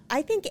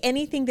 I think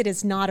anything that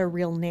is not a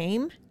real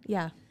name,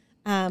 Yeah.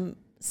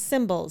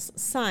 symbols,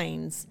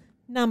 signs,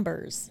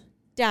 numbers,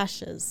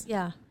 dashes,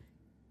 Yeah.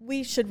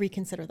 we should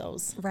reconsider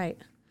those. Right.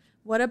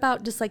 What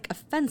about just like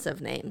offensive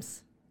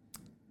names?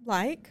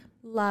 Like?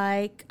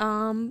 Like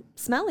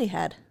Smelly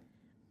Head.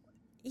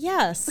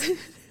 Yes.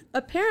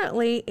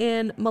 Apparently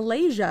in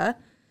Malaysia,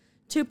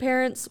 two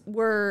parents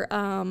were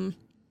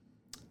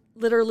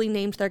literally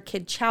named their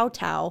kid Chow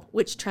Tao,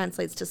 which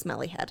translates to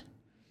smelly head.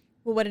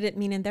 Well, what did it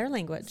mean in their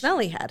language?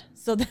 Smelly head.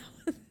 So that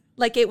was,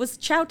 Like it was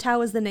Chow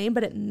Tao is the name,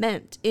 but it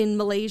meant in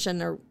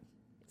Malaysian, or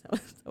is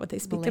that what they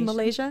speak in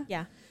Malaysia?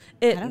 Yeah.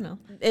 I don't know.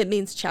 It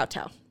means Chow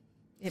Tao.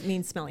 It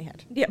means smelly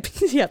head. Yep.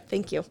 Yep.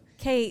 Thank you.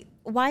 Kate,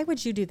 why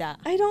would you do that?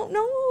 I don't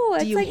know.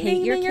 It's you like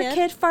hate your naming your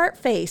kid? kid fart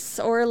face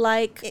or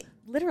like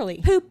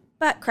Literally. poop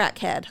butt crack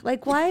head.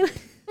 Like why?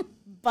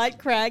 Butt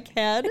crack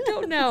head. I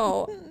don't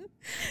know. I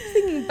was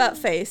thinking butt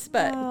face,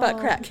 but butt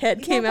crack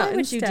head came out Why would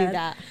instead. you do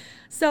that?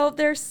 So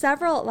there's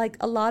several, like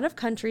a lot of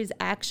countries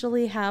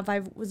actually have,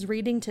 I was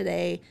reading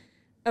today,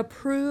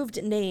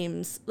 approved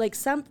names. Like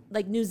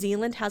New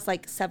Zealand has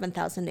like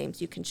 7,000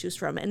 names you can choose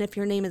from. And if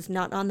your name is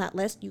not on that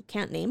list, you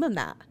can't name them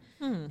that.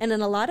 And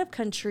in a lot of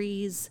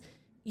countries,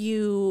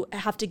 you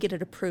have to get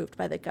it approved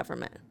by the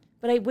government.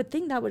 But I would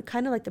think that would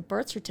kind of like the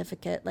birth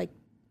certificate, like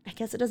I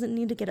guess it doesn't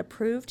need to get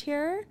approved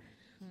here.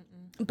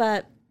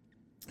 But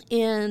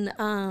in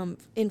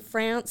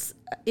France,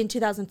 in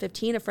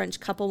 2015, a French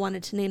couple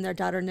wanted to name their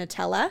daughter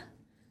Nutella,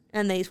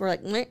 and they were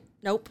like, "Meh,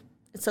 nope."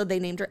 So they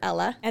named her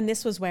Ella. And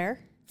this was where?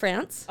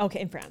 France. Okay,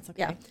 in France.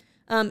 Okay.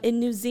 Yeah. In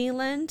New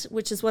Zealand,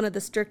 which is one of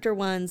the stricter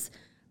ones,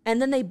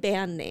 and then they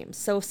ban names.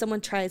 So if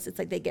someone tries, it's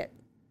like they get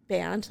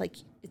banned, like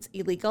it's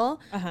illegal.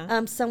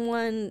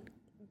 Someone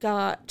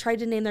tried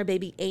to name their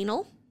baby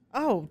Anal.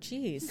 Oh,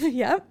 geez.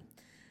 Yep.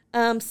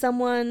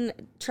 Someone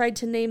tried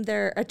to name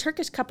a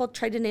Turkish couple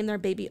tried to name their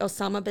baby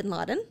Osama bin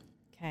Laden.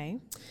 Okay.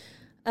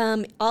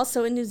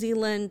 Also in New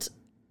Zealand,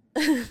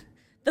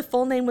 the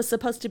full name was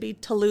supposed to be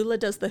Tallulah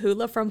Does the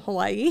Hula from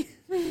Hawaii.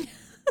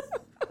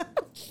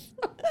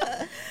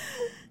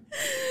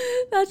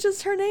 That's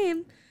just her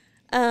name.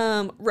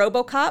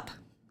 RoboCop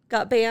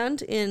got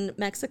banned in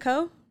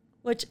Mexico,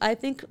 which I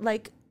think,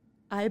 like,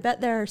 I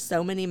bet there are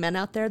so many men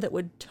out there that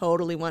would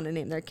totally want to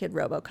name their kid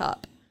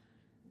RoboCop.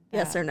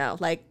 Yes or no?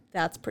 Like,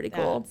 that's pretty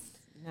cool.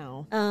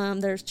 No.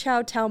 There's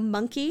Chow Tao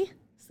Monkey.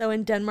 So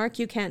in Denmark,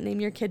 you can't name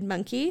your kid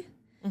Monkey.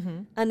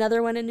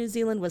 Another one in New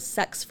Zealand was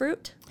Sex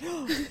Fruit.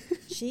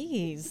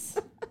 Jeez.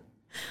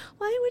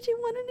 Why would you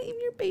want to name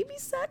your baby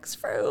sex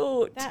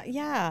fruit?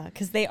 Yeah,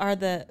 because they are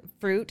the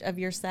fruit of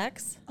your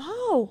sex.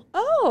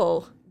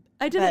 Oh.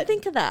 I didn't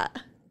think of that.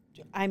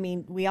 I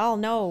mean, we all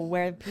know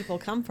where people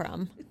come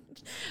from.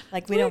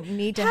 Like, we don't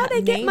need to How'd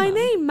I get my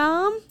name,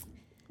 Mom?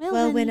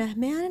 Well, when a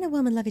man and a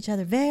woman love each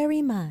other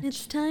very much.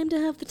 It's time to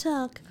have the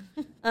talk.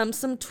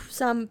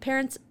 Some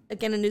parents,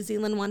 again, in New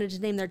Zealand wanted to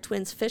name their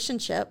twins Fish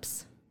and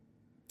Chips.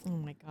 Oh,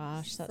 my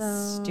gosh.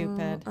 That's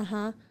stupid.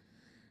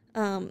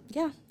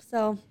 Yeah.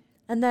 So,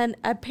 and then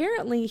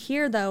apparently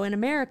here, though, in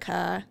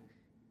America,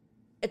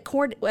 at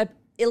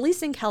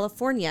least in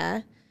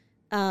California,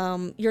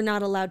 you're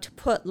not allowed to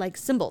put, like,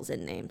 symbols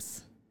in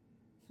names.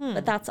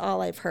 But that's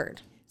all I've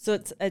heard. So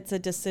it's a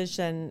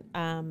decision.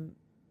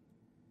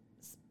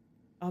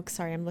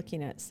 Sorry, I'm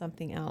looking at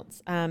something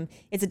else.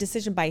 It's a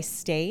decision by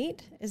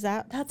state. Is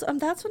that? That's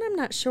what I'm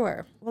not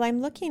sure. Well,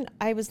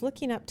 I was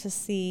looking up to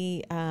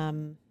see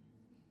about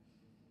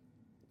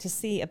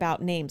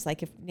names,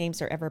 like if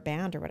names are ever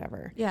banned or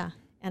whatever. Yeah.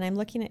 And I'm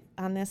looking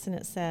on this, and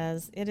it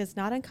says, it is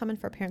not uncommon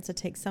for parents to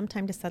take some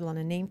time to settle on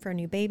a name for a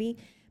new baby.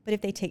 But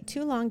if they take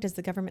too long, does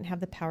the government have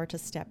the power to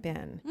step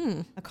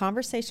in? A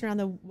conversation around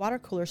the water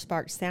cooler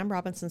sparked Sam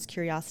Robinson's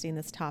curiosity in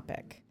this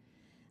topic.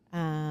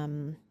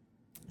 Someone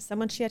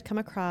she had come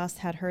across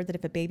had heard that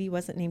if a baby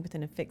wasn't named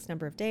within a fixed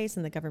number of days,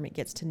 then the government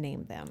gets to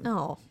name them.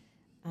 Oh.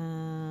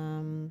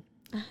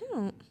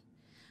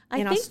 I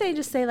In think they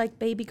just say like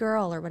baby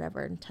girl or whatever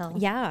until.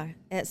 Yeah.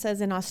 It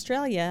says in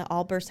Australia,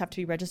 all births have to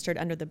be registered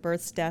under the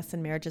Births, Deaths,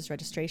 and Marriages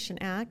Registration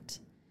Act.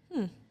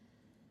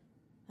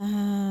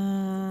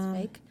 That's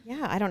fake.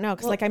 Yeah, I don't know.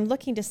 Because I'm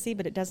looking to see,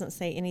 but it doesn't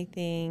say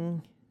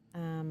anything.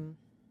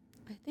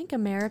 I think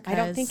America I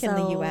don't think in the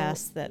so-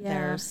 U.S. that yeah.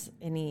 there's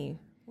any.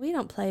 We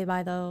don't play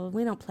by those.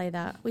 We don't play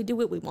that. We do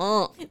what we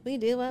want. We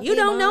do what You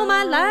don't know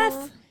my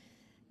life.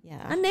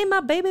 Yeah. I name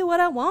my baby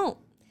what I want.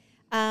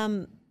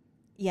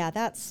 Yeah,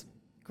 that's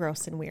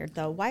gross and weird,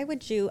 though. Why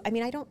would you? I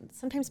mean,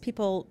 sometimes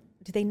people,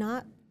 do they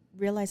not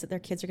realize that their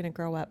kids are going to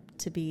grow up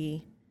to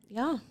be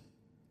Yeah.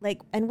 like,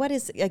 and what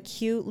is a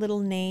cute little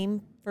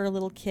name for a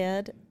little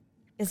kid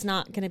is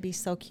not going to be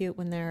so cute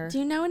when they're. Do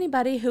you know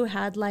anybody who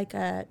had like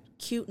a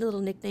cute little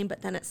nickname,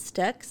 but then it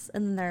sticks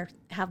and they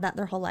have that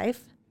their whole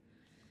life?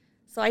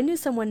 So I knew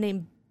someone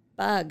named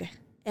Bug,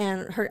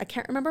 and I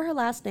can't remember her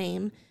last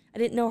name. I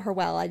didn't know her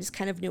well. I just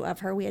kind of knew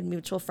of her. We had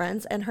mutual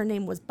friends, and her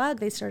name was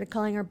Bug. They started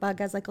calling her Bug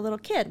as like a little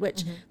kid,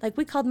 which like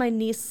we called my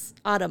niece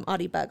Autumn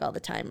Audie Bug all the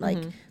time. Like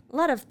a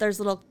lot of there's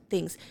little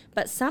things,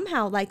 but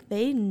somehow like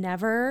they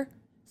never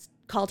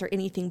called her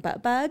anything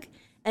but Bug.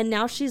 And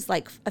now she's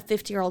like a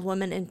 50-year-old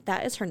woman, and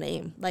that is her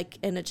name. Like,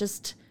 and it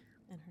just.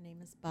 And her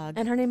name is Bug.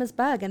 And her name is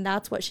Bug, and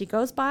that's what she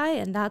goes by.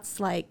 And that's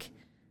like,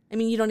 I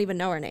mean, you don't even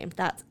know her name.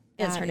 That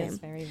is her name.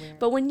 Very weird.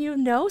 But when you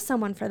know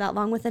someone for that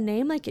long with a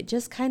name, like it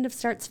just kind of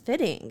starts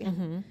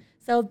fitting.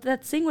 So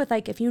that thing with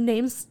like, if you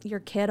name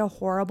your kid a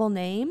horrible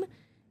name,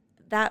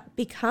 that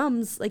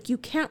becomes like, you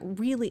can't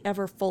really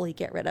ever fully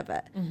get rid of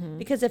it.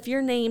 Because if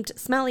you're named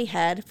Smelly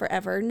Head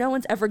forever, no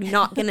one's ever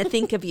not going to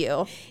think of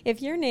you.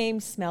 If you're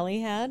named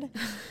Smelly Head,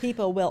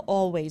 people will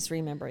always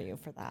remember you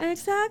for that.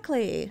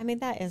 Exactly. I mean,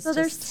 that is so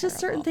there's just just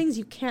certain terrible. things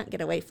you can't get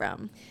away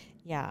from.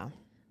 Yeah.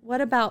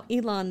 What about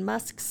Elon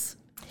Musk's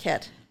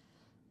kid?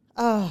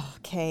 Oh,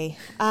 okay.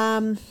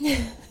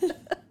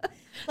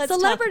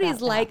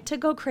 Celebrities like to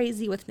go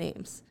crazy with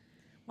names.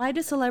 Why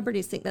do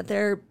celebrities think that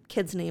their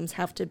kids' names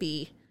have to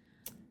be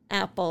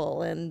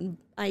Apple and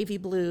Ivy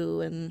Blue?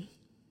 And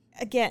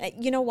Again,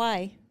 you know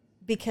why?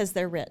 Because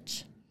they're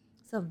rich.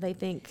 so they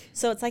think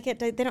So it's like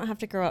they don't have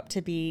to grow up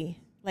to be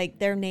like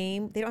their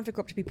name. They don't have to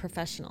grow up to be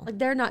professional. like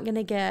they're not going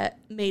to get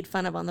made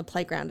fun of on the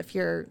playground if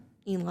you're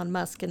Elon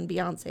Musk and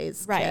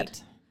Beyonce's Right.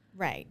 kid.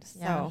 Right.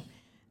 Yeah.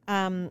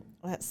 So,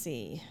 let's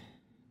see.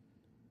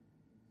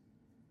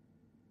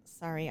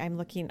 Sorry, I'm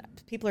looking.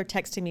 People are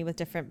texting me with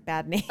different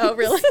bad names. Oh,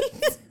 really?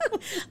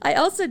 I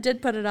also did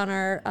put it on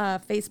our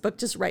Facebook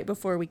just right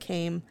before we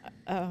came.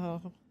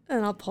 Oh.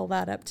 And I'll pull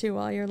that up too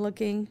while you're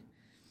looking.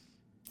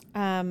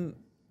 Somebody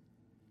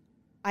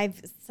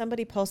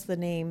posted the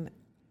name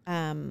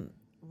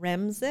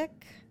Remzic.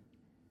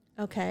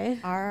 Okay.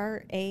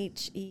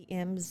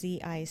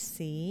 RHEMZIC.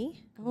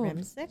 Oh,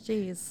 Remzic.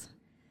 Jeez.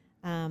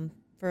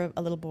 For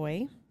a little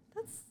boy.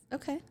 That's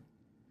okay.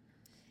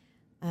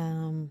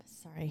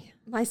 Sorry.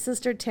 My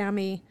sister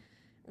Tammy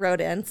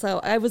wrote in, so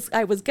I was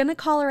gonna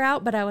call her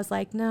out, but I was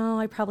like, no,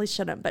 I probably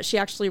shouldn't. But she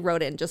actually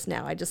wrote in just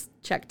now. I just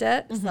checked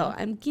it, so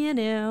I'm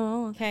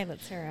gonna. Okay,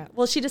 let's hear it.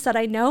 Well, she just said,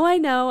 I know,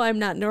 I'm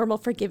not normal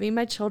for giving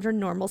my children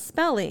normal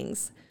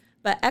spellings,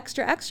 but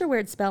extra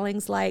weird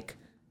spellings like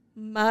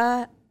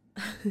Matanya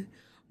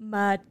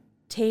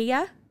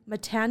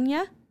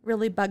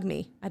really bug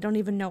me. I don't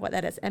even know what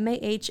that is.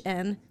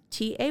 MAHNTAYNNAGH.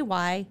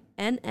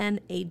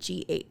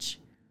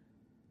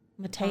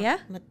 Matea?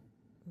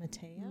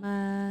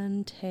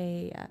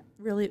 Mantea.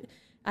 Really,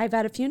 I've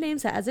had a few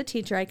names that as a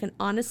teacher, I can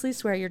honestly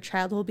swear your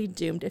child will be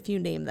doomed if you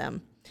name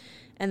them.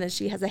 And then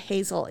she has a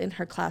Hazel in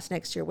her class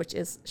next year, which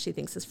she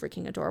thinks is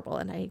freaking adorable.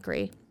 And I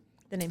agree.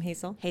 The name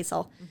Hazel.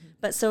 Hazel.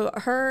 But so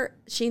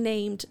she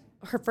named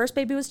her first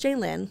baby was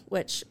Jaelyn,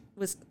 which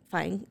was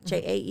fine,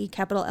 Jae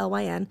capital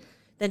Lyn.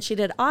 Then she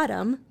did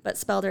Autumn, but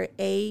spelled her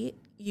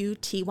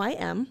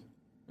Autym.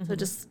 So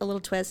just a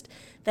little twist.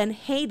 Then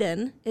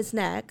Hayden is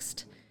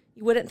next.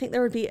 You wouldn't think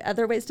there would be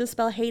other ways to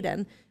spell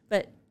Hayden,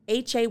 but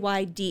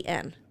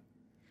Haydn.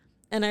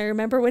 And I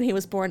remember when he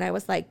was born, I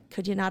was like,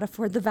 could you not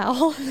afford the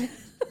vowel?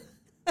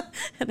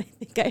 And I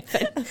think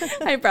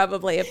I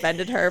probably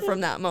offended her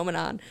from that moment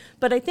on.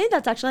 But I think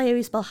that's actually how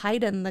you spell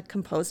Haydn, the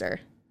composer.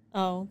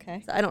 Oh,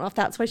 okay. So I don't know if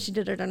that's why she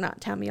did it or not,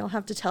 Tammy. You'll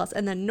have to tell us.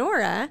 And then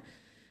Nora,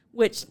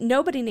 which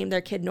nobody named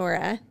their kid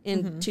Nora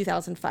in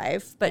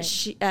 2005, but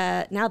she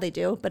now they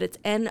do, but it's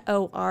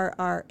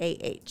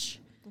Norrrah.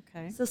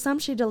 Okay. So some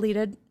she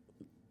deleted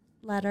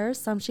letters,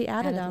 some she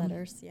added them.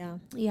 letters, yeah.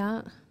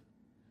 Yeah.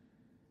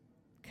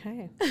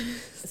 Okay.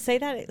 Say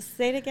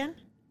it again.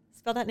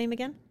 Spell that name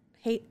again.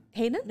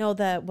 Hayden? No,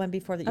 the one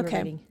before that you were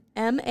reading.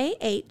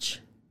 MAHNTAYNNAGH.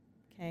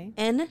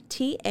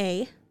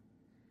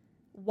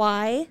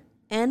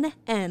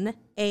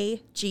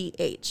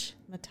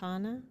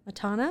 Matana?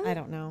 Matana? I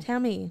don't know.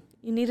 Tammy,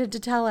 you needed to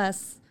tell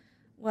us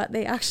what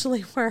they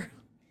actually were.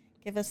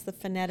 Give us the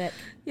phonetic.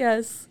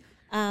 Yes.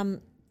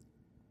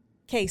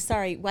 Okay,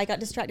 sorry. Well, I got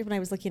distracted when I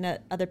was looking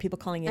at other people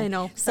calling in. I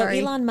know. So Sorry.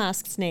 Elon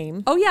Musk's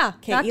name. Oh, yeah.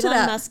 Okay, Back to Elon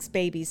that. Musk's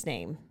baby's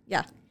name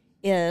Yeah.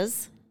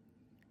 is...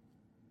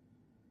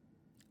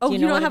 Oh, Do you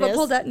you know don't what have it it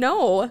pulled up?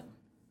 No.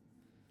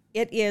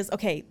 It is...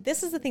 Okay,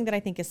 this is the thing that I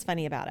think is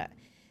funny about it.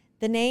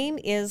 The name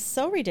is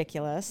so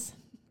ridiculous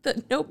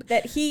Nope.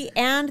 that he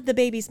and the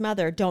baby's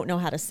mother don't know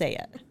how to say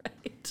it.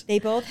 Right. They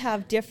both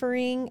have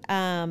differing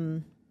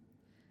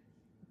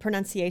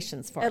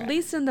pronunciations for it. At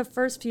least in the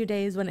first few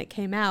days when it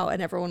came out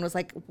and everyone was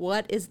like,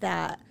 what is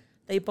that?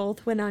 They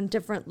both went on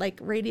different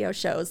radio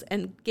shows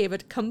and gave a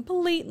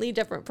completely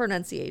different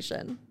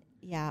pronunciation.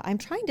 Yeah, I'm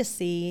trying to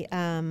see.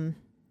 I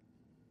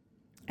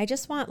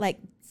just want I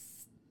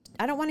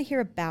don't want to hear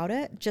about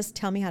it. Just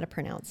tell me how to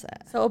pronounce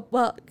it. So,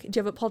 well, do you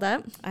have it pulled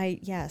up?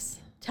 Yes.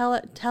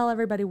 Tell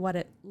everybody what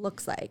it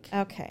looks like.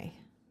 Okay.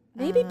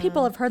 Maybe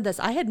people have heard this.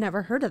 I had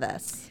never heard of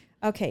this.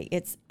 Okay,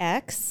 it's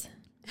X.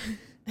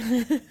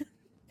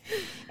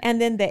 And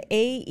then the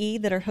AE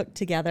that are hooked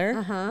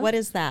together. What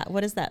is that?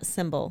 What is that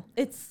symbol?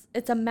 It's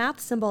a math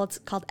symbol. It's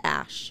called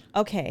ASH.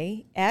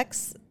 Okay,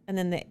 X and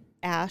then the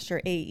ASH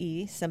or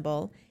AE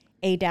symbol,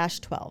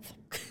 A-12.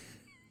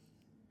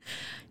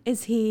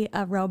 Is he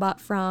a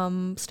robot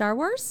from Star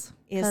Wars?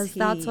 Because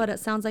that's what it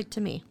sounds like to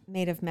me.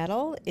 Made of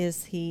metal?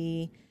 Is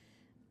he...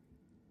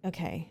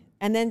 Okay.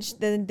 And then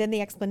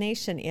the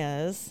explanation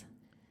is,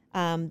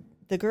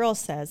 the girl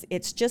says,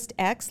 it's just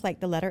X like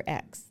the letter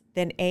X.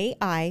 Then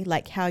AI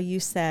like how you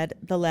said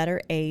the letter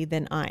A,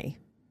 then I.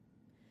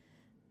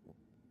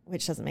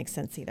 Which doesn't make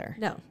sense either.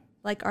 No,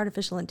 like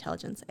artificial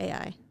intelligence,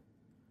 AI.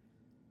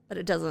 But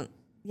it doesn't.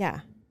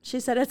 Yeah. She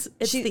said it's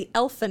the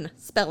elfin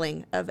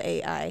spelling of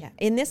AI. Yeah.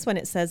 In this one,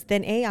 it says,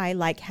 then AI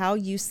like how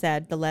you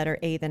said the letter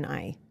A, then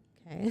I.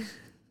 Okay.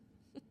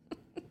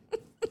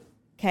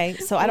 Okay.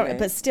 So I don't,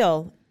 but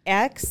still,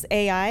 X,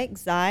 AI,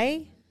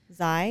 Xi.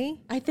 I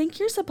think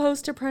you're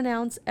supposed to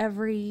pronounce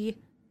every,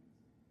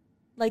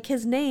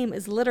 his name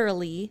is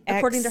literally,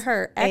 according to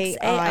her,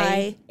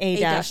 XAI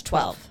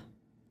A-12.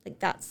 Like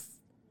that's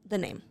the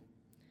name.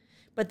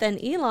 But then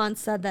Elon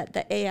said that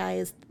the AI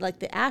is like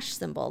the ASH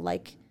symbol.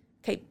 Like,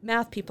 okay,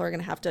 math people are going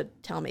to have to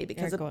tell me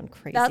because They're going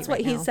crazy that's what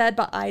right he now. said,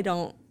 but I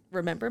don't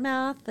remember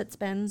math. That's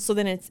been So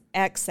then it's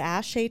X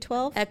ASH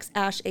A12? X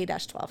ASH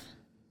A-12.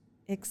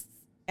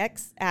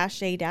 X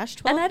ASH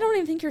A-12? And I don't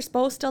even think you're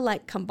supposed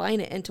to combine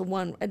it into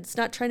one. It's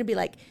not trying to be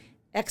like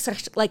X,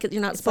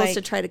 you're not supposed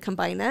to try to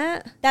combine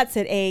that. That's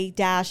it.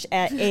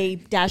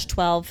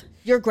 A-12.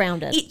 You're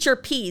grounded. Eat your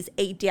peas.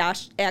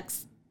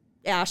 A-X-12.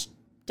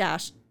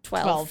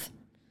 12.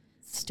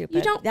 Stupid.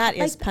 You don't- That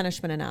is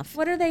punishment enough.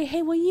 What are they?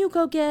 Hey, will you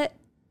go get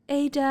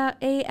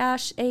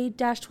A-Ash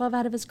A-12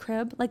 out of his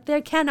crib?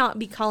 They cannot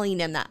be calling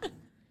him that.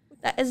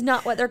 That is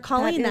not what they're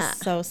calling That is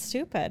so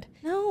stupid.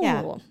 No.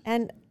 Yeah.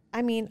 And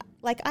I mean,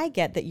 I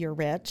get that you're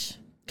rich.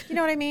 You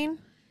know what I mean?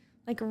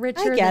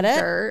 Richer I get than it.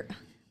 dirt.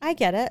 I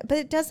get it. But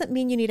it doesn't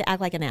mean you need to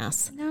act like an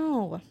ass.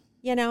 No.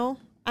 You know?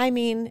 I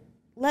mean,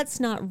 let's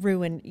not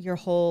ruin your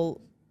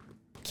whole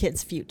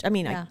kid's future. I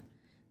mean, Yeah.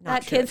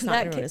 not sure it's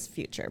not ruin his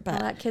future, but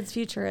That kid's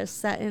future is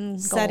set in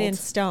gold. set in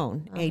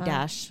stone.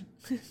 A-12.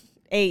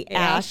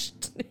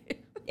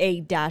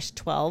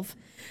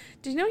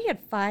 Did you know he had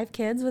 5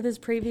 kids with his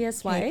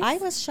previous wife? I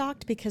was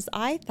shocked because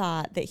I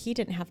thought that he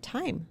didn't have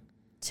time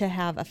to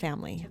have a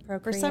family. For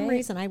some procreate.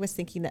 reason, I was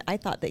thinking that I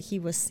thought that he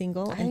was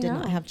single and did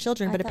not know. have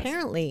children, I but thought so.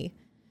 apparently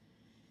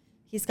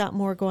he's got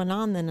more going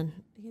on than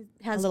He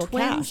has little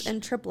twins cash.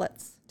 and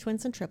triplets.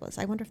 twins and triplets.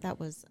 I wonder if that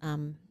was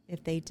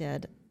if they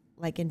did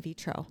in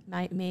vitro.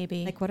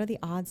 Maybe. What are the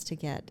odds to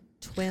get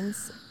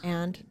twins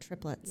and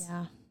triplets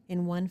Yeah.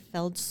 in one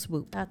felled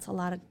swoop? That's a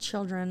lot of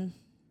children.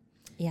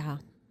 Yeah.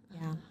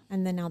 Yeah.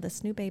 And then now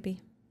this new baby.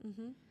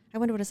 I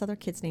wonder what his other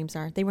kids' names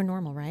are. They were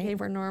normal, right? They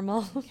were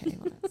normal. Okay,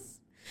 well, that's...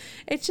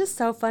 It's just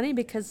so funny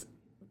because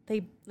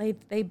they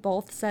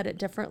both said it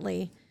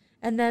differently.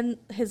 And then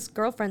his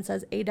girlfriend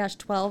says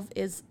A-12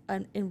 is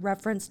in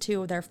reference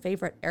to their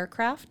favorite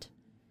aircraft.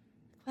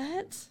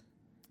 What?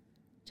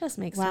 Just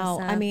makes no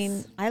sense. I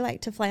mean, I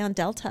like to fly on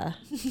Delta.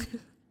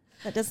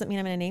 That doesn't mean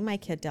I'm going to name my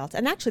kid Delta.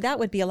 And actually, that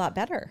would be a lot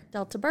better.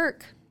 Delta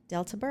Burke.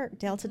 Delta Burke.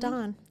 Delta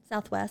Dawn.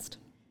 Southwest.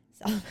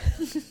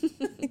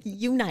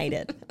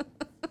 United.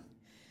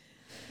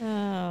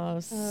 Oh,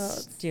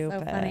 stupid.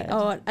 So funny.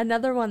 Oh,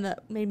 another one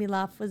that made me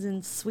laugh was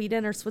in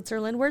Sweden or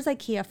Switzerland. Where's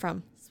IKEA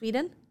from?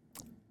 Sweden?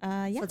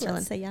 Yeah, Switzerland.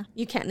 let's say yeah.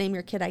 You can't name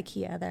your kid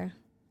IKEA there.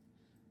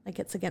 Like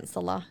it's against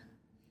the law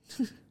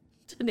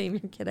to name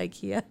your kid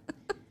IKEA.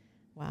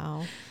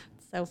 Wow.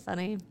 So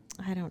funny.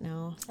 I don't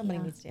know. Somebody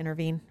needs to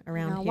intervene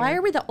around here. Why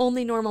are we the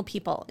only normal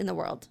people in the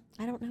world?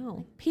 I don't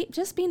know.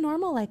 Just be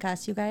normal like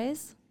us, you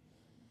guys.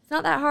 It's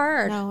not that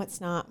hard. No,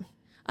 it's not.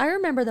 I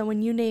remember though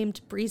when you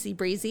named Breezy,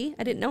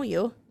 I didn't know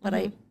you, but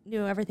I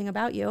knew everything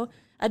about you.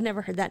 I'd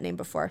never heard that name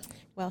before.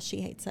 Well,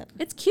 she hates it.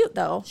 It's cute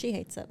though. She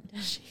hates it.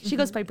 She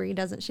goes by Bree,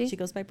 doesn't she? She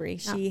goes by Bree.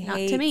 Not She to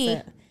hates me.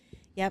 it.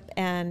 Yep.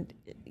 And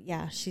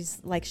yeah,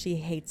 she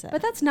hates it.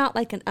 But that's not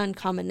like an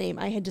uncommon name.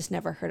 I had just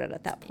never heard it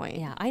at that point.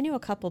 Yeah, I knew a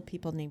couple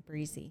people named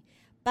Breezy.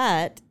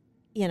 But,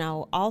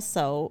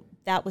 also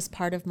that was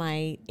part of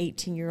my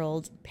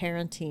 18-year-old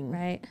parenting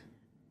Right.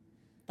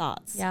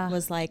 thoughts. Yeah.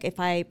 Was like, if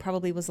I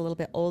probably was a little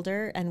bit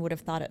older and would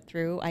have thought it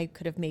through, I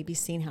could have maybe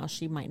seen how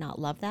she might not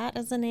love that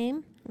as a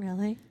name.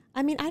 Really?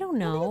 I mean, I don't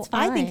know. it's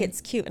I think fine.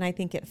 it's cute, and I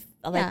think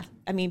Yeah.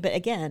 but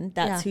again,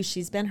 that's Yeah. who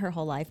she's been her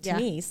whole life to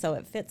me, so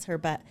it fits her.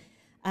 But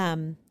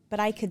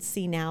I could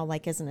see now,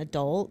 like as an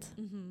adult,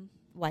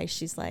 why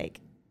she's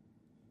like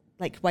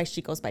why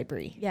she goes by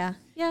Bree. Yeah.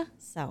 Yeah.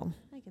 So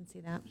I can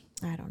see that.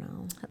 I don't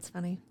know. That's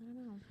funny. I don't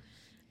know.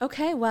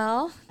 Okay,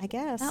 well, I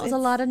guess that was a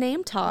lot of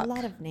name talk. A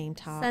lot of name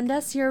talk. Send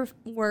us your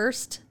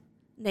worst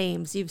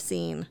names you've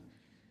seen.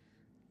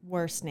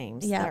 Worst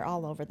names. Yeah. They're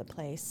all over the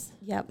place.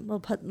 Yep. We'll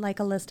put like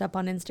a list up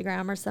on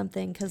Instagram or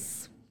something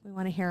because we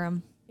want to hear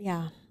them.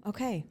 Yeah.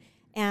 Okay.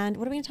 And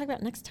what are we going to talk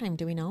about next time?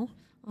 Do we know?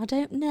 I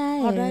don't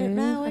know. I don't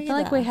know I feel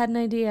like we either. had an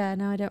idea.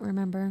 Now I don't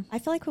remember. I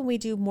feel like when we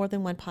do more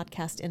than one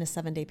podcast in a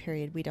 7-day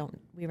period, we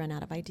run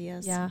out of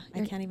ideas. Yeah.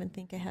 I can't even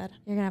think ahead.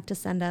 You're going to have to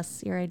send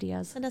us your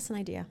ideas. Send us an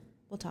idea.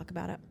 We'll talk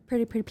about it.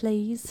 Pretty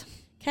please.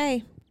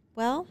 Okay.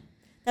 Well,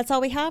 that's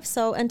all we have.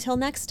 So until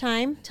next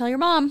time, Tell your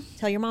mom.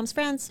 tell your mom's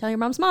friends. Tell your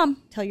mom's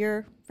mom. Tell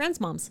your friends'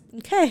 moms.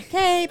 Okay.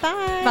 Okay.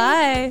 Bye.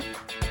 Bye.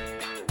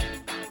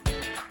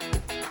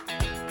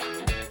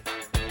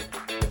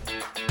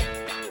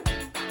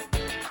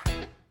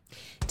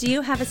 Do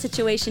you have a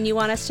situation you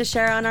want us to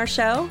share on our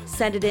show?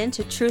 Send it in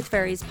to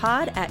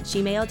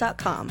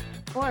truthfairiespod@gmail.com.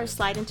 Or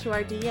slide into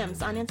our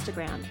DMs on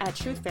Instagram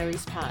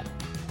 @truthfairiespod.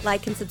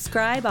 Like and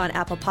subscribe on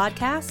Apple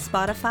Podcasts,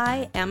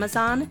 Spotify,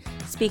 Amazon,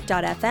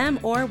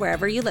 Speak.fm, or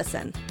wherever you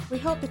listen. We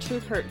hope the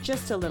truth hurt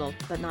just a little,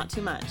 but not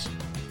too much.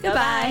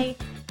 Goodbye.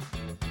 Bye-bye.